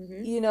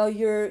 Hmm.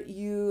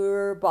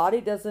 Your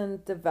body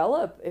doesn't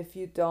develop if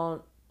you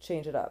don't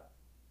change it up.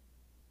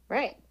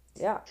 Right.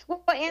 Yeah.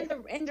 Well,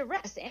 and the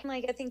rest, and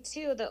like I think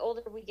too, the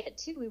older we get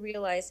too, we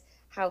realize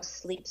how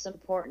sleep's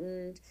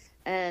important,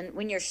 and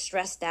when you're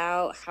stressed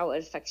out, how it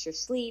affects your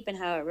sleep and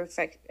how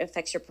it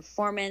affects your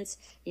performance,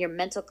 your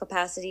mental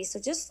capacity. So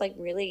just like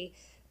really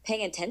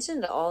paying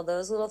attention to all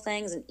those little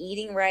things and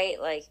eating right.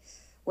 Like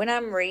when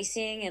I'm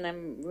racing and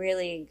I'm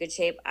really in good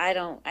shape, I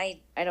don't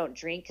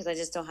drink because I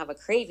just don't have a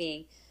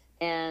craving,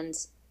 and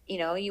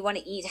you want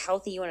to eat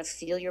healthy, you want to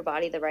feel your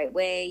body the right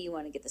way, you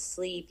want to get the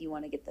sleep, you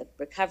want to get the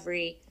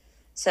recovery,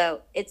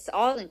 so it's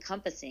all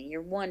encompassing.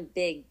 You're one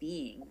big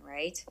being,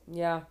 right?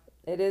 Yeah,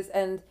 it is.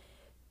 And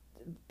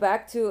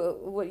back to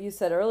what you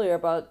said earlier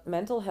about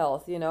mental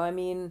health, I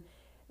mean,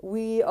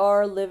 we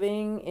are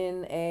living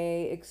in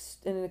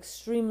in an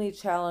extremely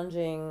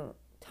challenging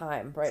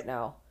time right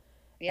now.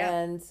 Yeah.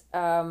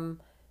 And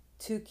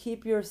to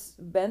keep your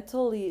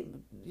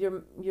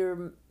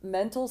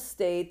mental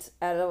state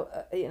at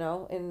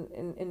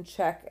in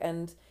check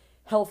and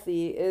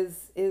healthy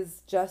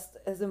is just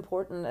as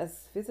important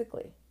as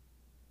physically.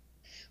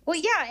 Well,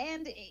 yeah,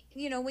 and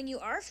when you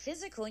are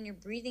physical and you're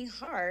breathing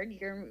hard,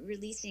 you're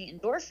releasing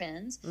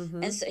endorphins,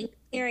 Mm-hmm. and so and you're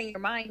clearing your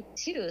mind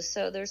too.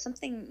 So there's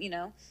something,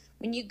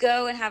 when you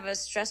go and have a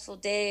stressful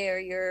day or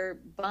you're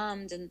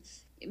bummed and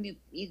you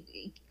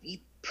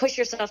push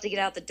yourself to get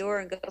out the door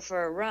and go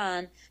for a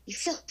run, you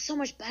feel so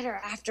much better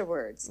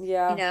afterwards,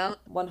 Yeah, and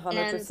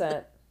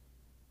 100%.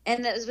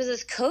 And with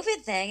this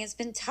COVID thing, it's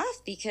been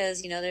tough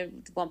because, they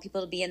want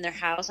people to be in their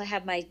house. I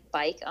have my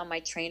bike on my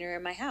trainer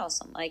in my house.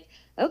 I'm like,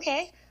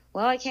 okay,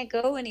 well, I can't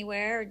go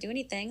anywhere or do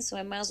anything. So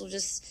I might as well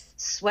just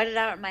sweat it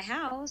out in my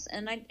house.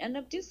 And I end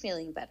up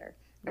feeling better,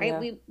 right?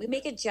 Yeah. We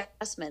make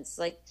adjustments.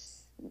 Like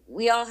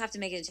we all have to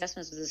make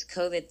adjustments with this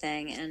COVID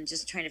thing and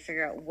just trying to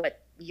figure out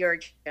what your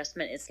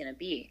adjustment is going to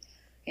be.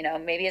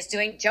 Maybe it's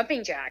doing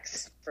jumping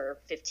jacks for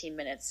 15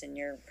 minutes in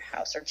your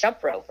house or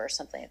jump rope or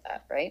something like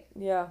that, right?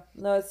 Yeah.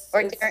 No,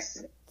 Or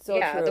it's so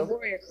yeah, the true.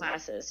 warrior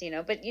classes,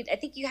 but I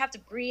think you have to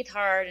breathe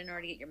hard in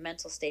order to get your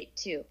mental state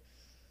too.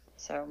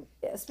 So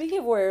Yeah, speaking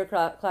of warrior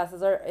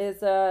classes, are is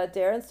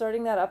Darren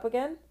starting that up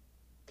again?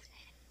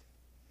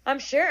 I'm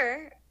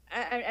sure.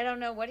 I don't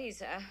know what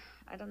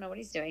I don't know what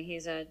he's doing.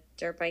 He's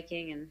dirt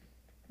biking and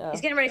he's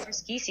No. getting ready for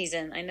ski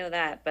season. I know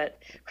that,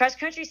 but cross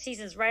country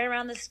season's right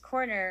around this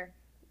corner.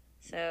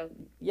 So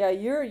Yeah,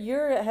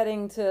 you're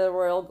heading to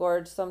Royal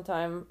Gorge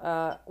sometime.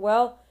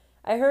 Well,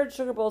 I heard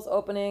Sugar Bowl's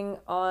opening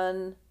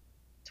on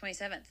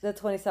 27th. the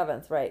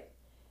 27th, right?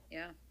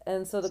 Yeah.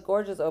 And so the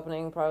Gorge is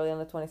opening probably on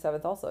the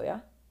 27th also,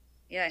 yeah?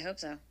 Yeah, I hope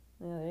so.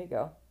 Yeah, there you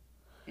go.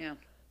 Yeah.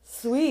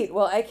 Sweet.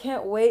 Well, I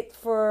can't wait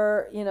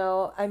for,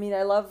 I mean,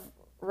 I love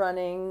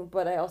running,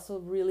 but I also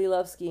really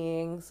love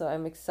skiing, so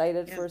I'm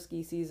excited Yeah. for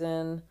ski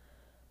season.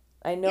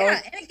 I know.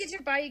 Yeah, and it gives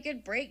your body a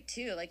good break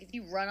too. Like if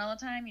you run all the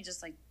time, you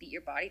just like beat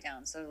your body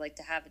down. So like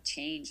to have a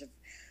change of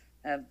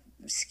of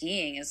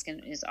skiing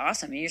is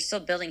awesome. And you're still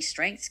building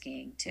strength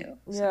skiing too.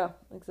 So. Yeah,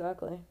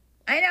 exactly.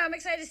 I know. I'm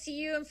excited to see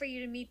you and for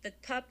you to meet the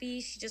puppy.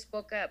 She just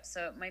woke up,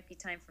 so it might be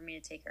time for me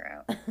to take her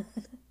out.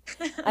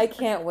 I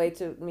can't wait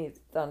to meet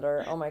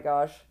Thunder. Oh my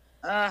gosh.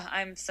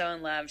 I'm so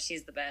in love.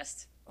 She's the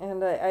best.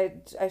 And I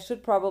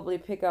should probably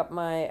pick up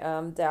my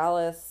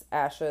Dallas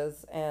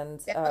ashes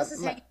and Dallas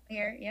is hanging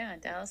here. Yeah,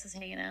 Dallas is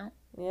hanging out.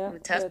 Yeah,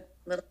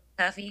 little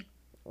Tuffy.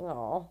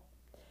 Oh.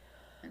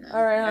 All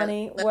right,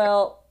 honey.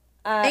 Well,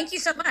 thank you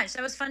so much.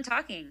 That was fun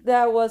talking.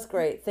 That was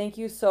great. Thank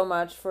you so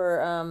much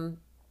for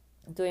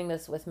doing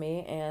this with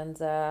me,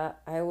 and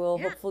I will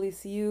hopefully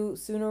see you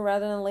sooner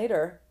rather than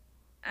later.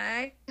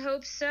 I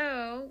hope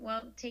so.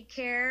 Well, take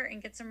care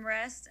and get some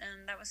rest,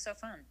 and that was so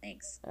fun.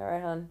 Thanks. All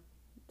right, hon.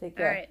 Take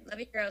care. All right. Love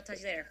you, girl. Talk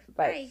to you later.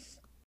 Bye.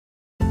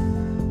 Bye.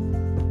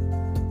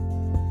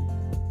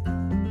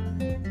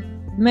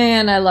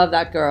 Man, I love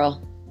that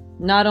girl.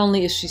 Not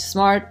only is she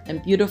smart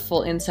and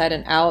beautiful inside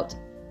and out,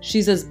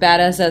 she's as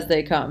badass as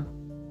they come.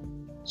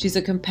 She's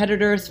a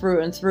competitor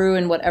through and through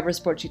in whatever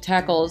sport she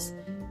tackles,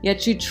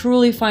 yet she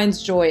truly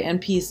finds joy and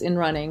peace in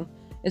running,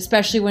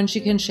 especially when she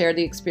can share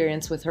the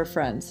experience with her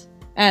friends.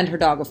 And her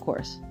dog, of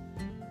course.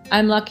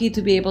 I'm lucky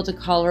to be able to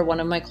call her one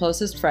of my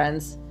closest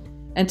friends,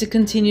 and to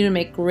continue to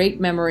make great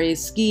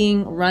memories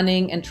skiing,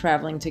 running, and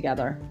traveling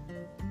together.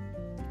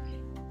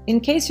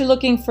 In case you're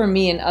looking for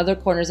me in other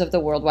corners of the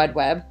World Wide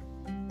Web,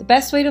 the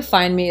best way to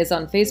find me is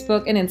on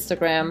Facebook and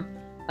Instagram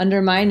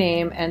under my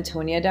name,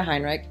 Antonia de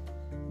Heinrich.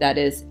 That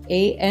is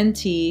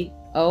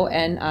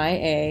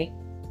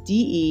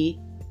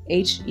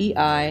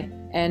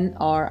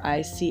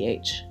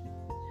ANTONIADEHEINRICH.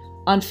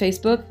 On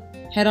Facebook,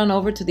 head on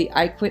over to the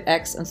I Quit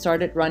X and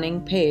Started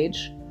Running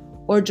page,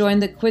 or join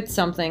the Quit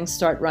Something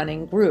Start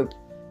Running group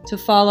to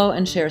follow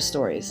and share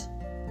stories.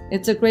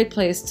 It's a great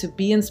place to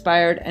be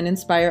inspired and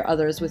inspire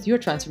others with your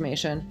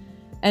transformation,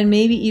 and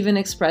maybe even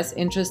express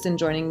interest in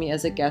joining me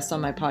as a guest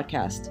on my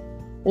podcast.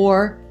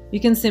 Or you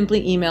can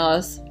simply email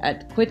us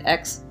at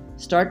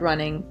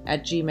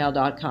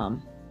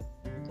quitxstartrunning@gmail.com.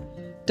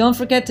 Don't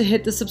forget to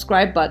hit the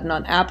subscribe button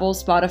on Apple,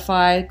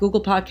 Spotify,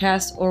 Google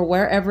Podcasts, or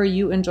wherever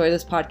you enjoy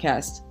this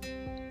podcast.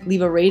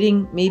 Leave a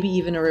rating, maybe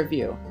even a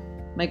review.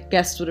 My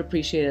guests would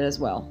appreciate it as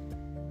well.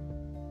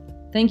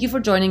 Thank you for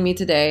joining me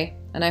today,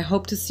 and I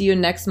hope to see you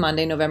next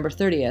Monday, November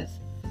 30th.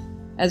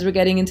 As we're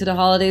getting into the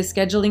holidays,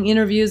 scheduling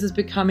interviews is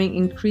becoming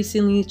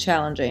increasingly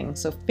challenging,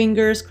 so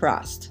fingers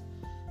crossed.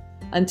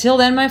 Until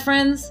then, my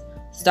friends,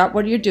 stop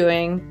what you're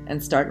doing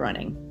and start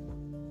running.